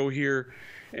of the show here.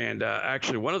 And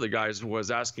actually, one of the guys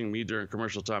was asking me during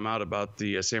commercial timeout about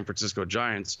the San Francisco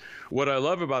Giants. What I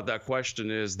love about that question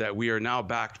is that we are now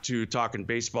back to talking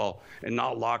baseball and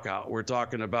not lockout. We're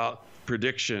talking about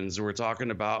predictions. We're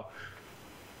talking about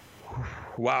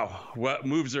wow, what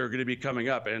moves are going to be coming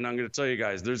up. And I'm going to tell you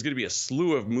guys, there's going to be a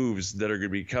slew of moves that are going to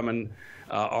be coming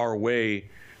our way.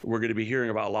 We're going to be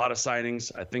hearing about a lot of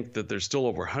signings. I think that there's still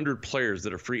over 100 players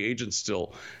that are free agents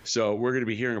still. So we're going to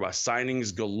be hearing about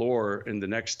signings galore in the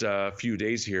next few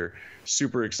days here.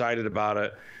 Super excited about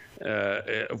it.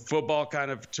 Football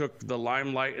kind of took the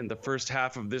limelight in the first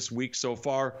half of this week so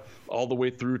far, all the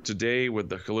way through today with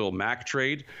the Khalil Mack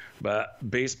trade. But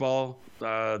baseball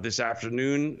this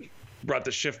afternoon brought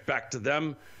the shift back to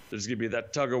them. There's going to be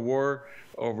that tug of war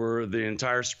over the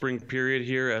entire spring period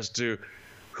here as to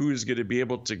who's going to be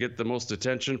able to get the most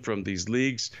attention from these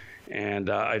leagues.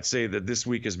 And I'd say that this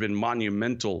week has been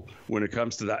monumental when it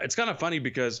comes to that. It's kind of funny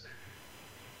because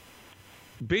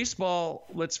baseball,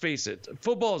 let's face it,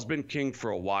 football has been king for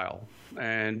a while.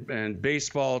 And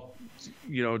baseball,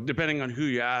 you know, depending on who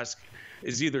you ask,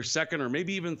 is either second or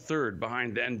maybe even third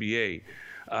behind the NBA.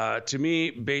 To me,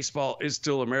 baseball is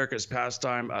still America's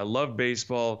pastime. I love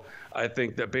baseball. I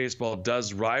think that baseball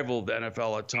does rival the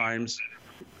NFL at times.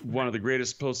 One of the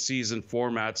greatest postseason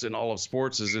formats in all of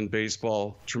sports is in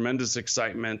baseball. Tremendous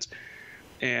excitement.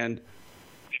 And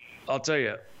I'll tell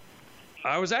you,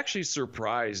 I was actually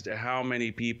surprised at how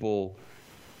many people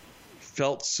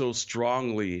felt so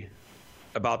strongly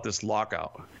about this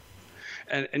lockout.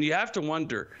 And you have to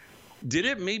wonder, did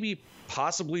it maybe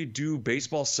possibly do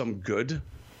baseball some good?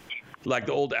 Like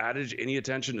the old adage, any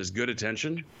attention is good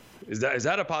attention. Is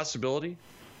that a possibility?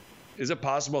 Is it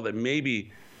possible that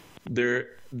maybe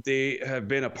they have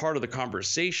been a part of the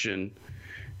conversation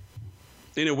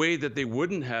in a way that they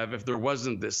wouldn't have if there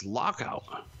wasn't this lockout?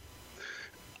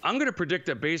 I'm going to predict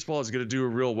that baseball is going to do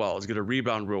real well. It's going to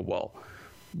rebound real well.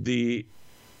 The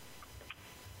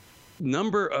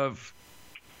number of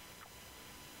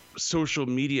social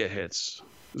media hits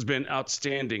has been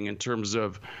outstanding in terms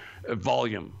of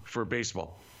volume for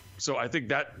baseball. So I think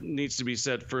that needs to be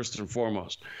said first and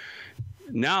foremost.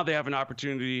 Now they have an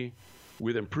opportunity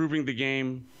with improving the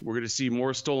game. We're going to see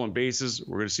more stolen bases.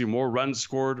 We're going to see more runs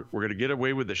scored. We're going to get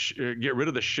away with get rid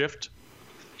of the shift.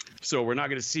 So we're not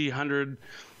going to see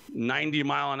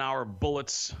 190-mile-an-hour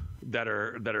bullets that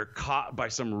are caught by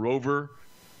some rover.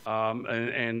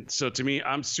 And so to me,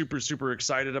 I'm super, super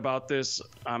excited about this.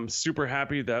 I'm super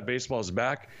happy that baseball is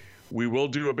back. We will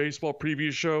do a baseball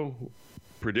preview show,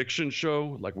 prediction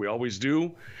show, like we always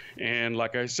do. And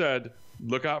like I said,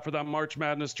 look out for that March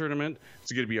Madness tournament.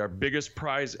 It's going to be our biggest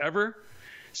prize ever.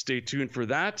 Stay tuned for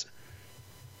that.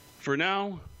 For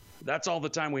now, that's all the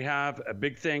time we have. A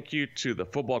big thank you to the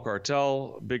Football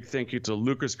Cartel. A big thank you to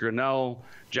Lucas Grinnell,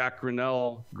 Jack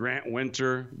Grinnell, Grant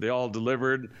Winter. They all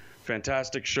delivered.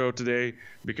 Fantastic show today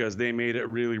because they made it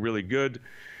really, really good.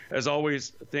 As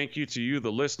always, thank you to you,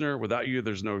 the listener. Without you,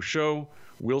 there's no show.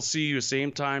 We'll see you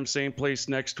same time, same place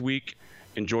next week.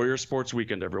 Enjoy your sports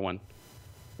weekend, everyone.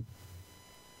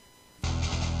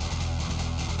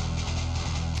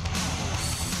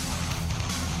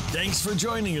 Thanks for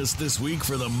joining us this week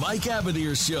for the Mike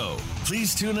Abadir Show.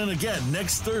 Please tune in again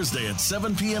next Thursday at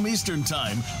 7 p.m. Eastern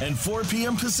Time and 4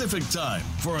 p.m. Pacific Time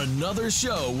for another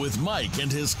show with Mike and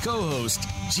his co-host,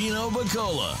 Gino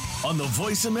Bacola, on the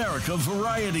Voice America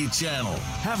Variety Channel.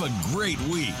 Have a great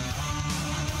week.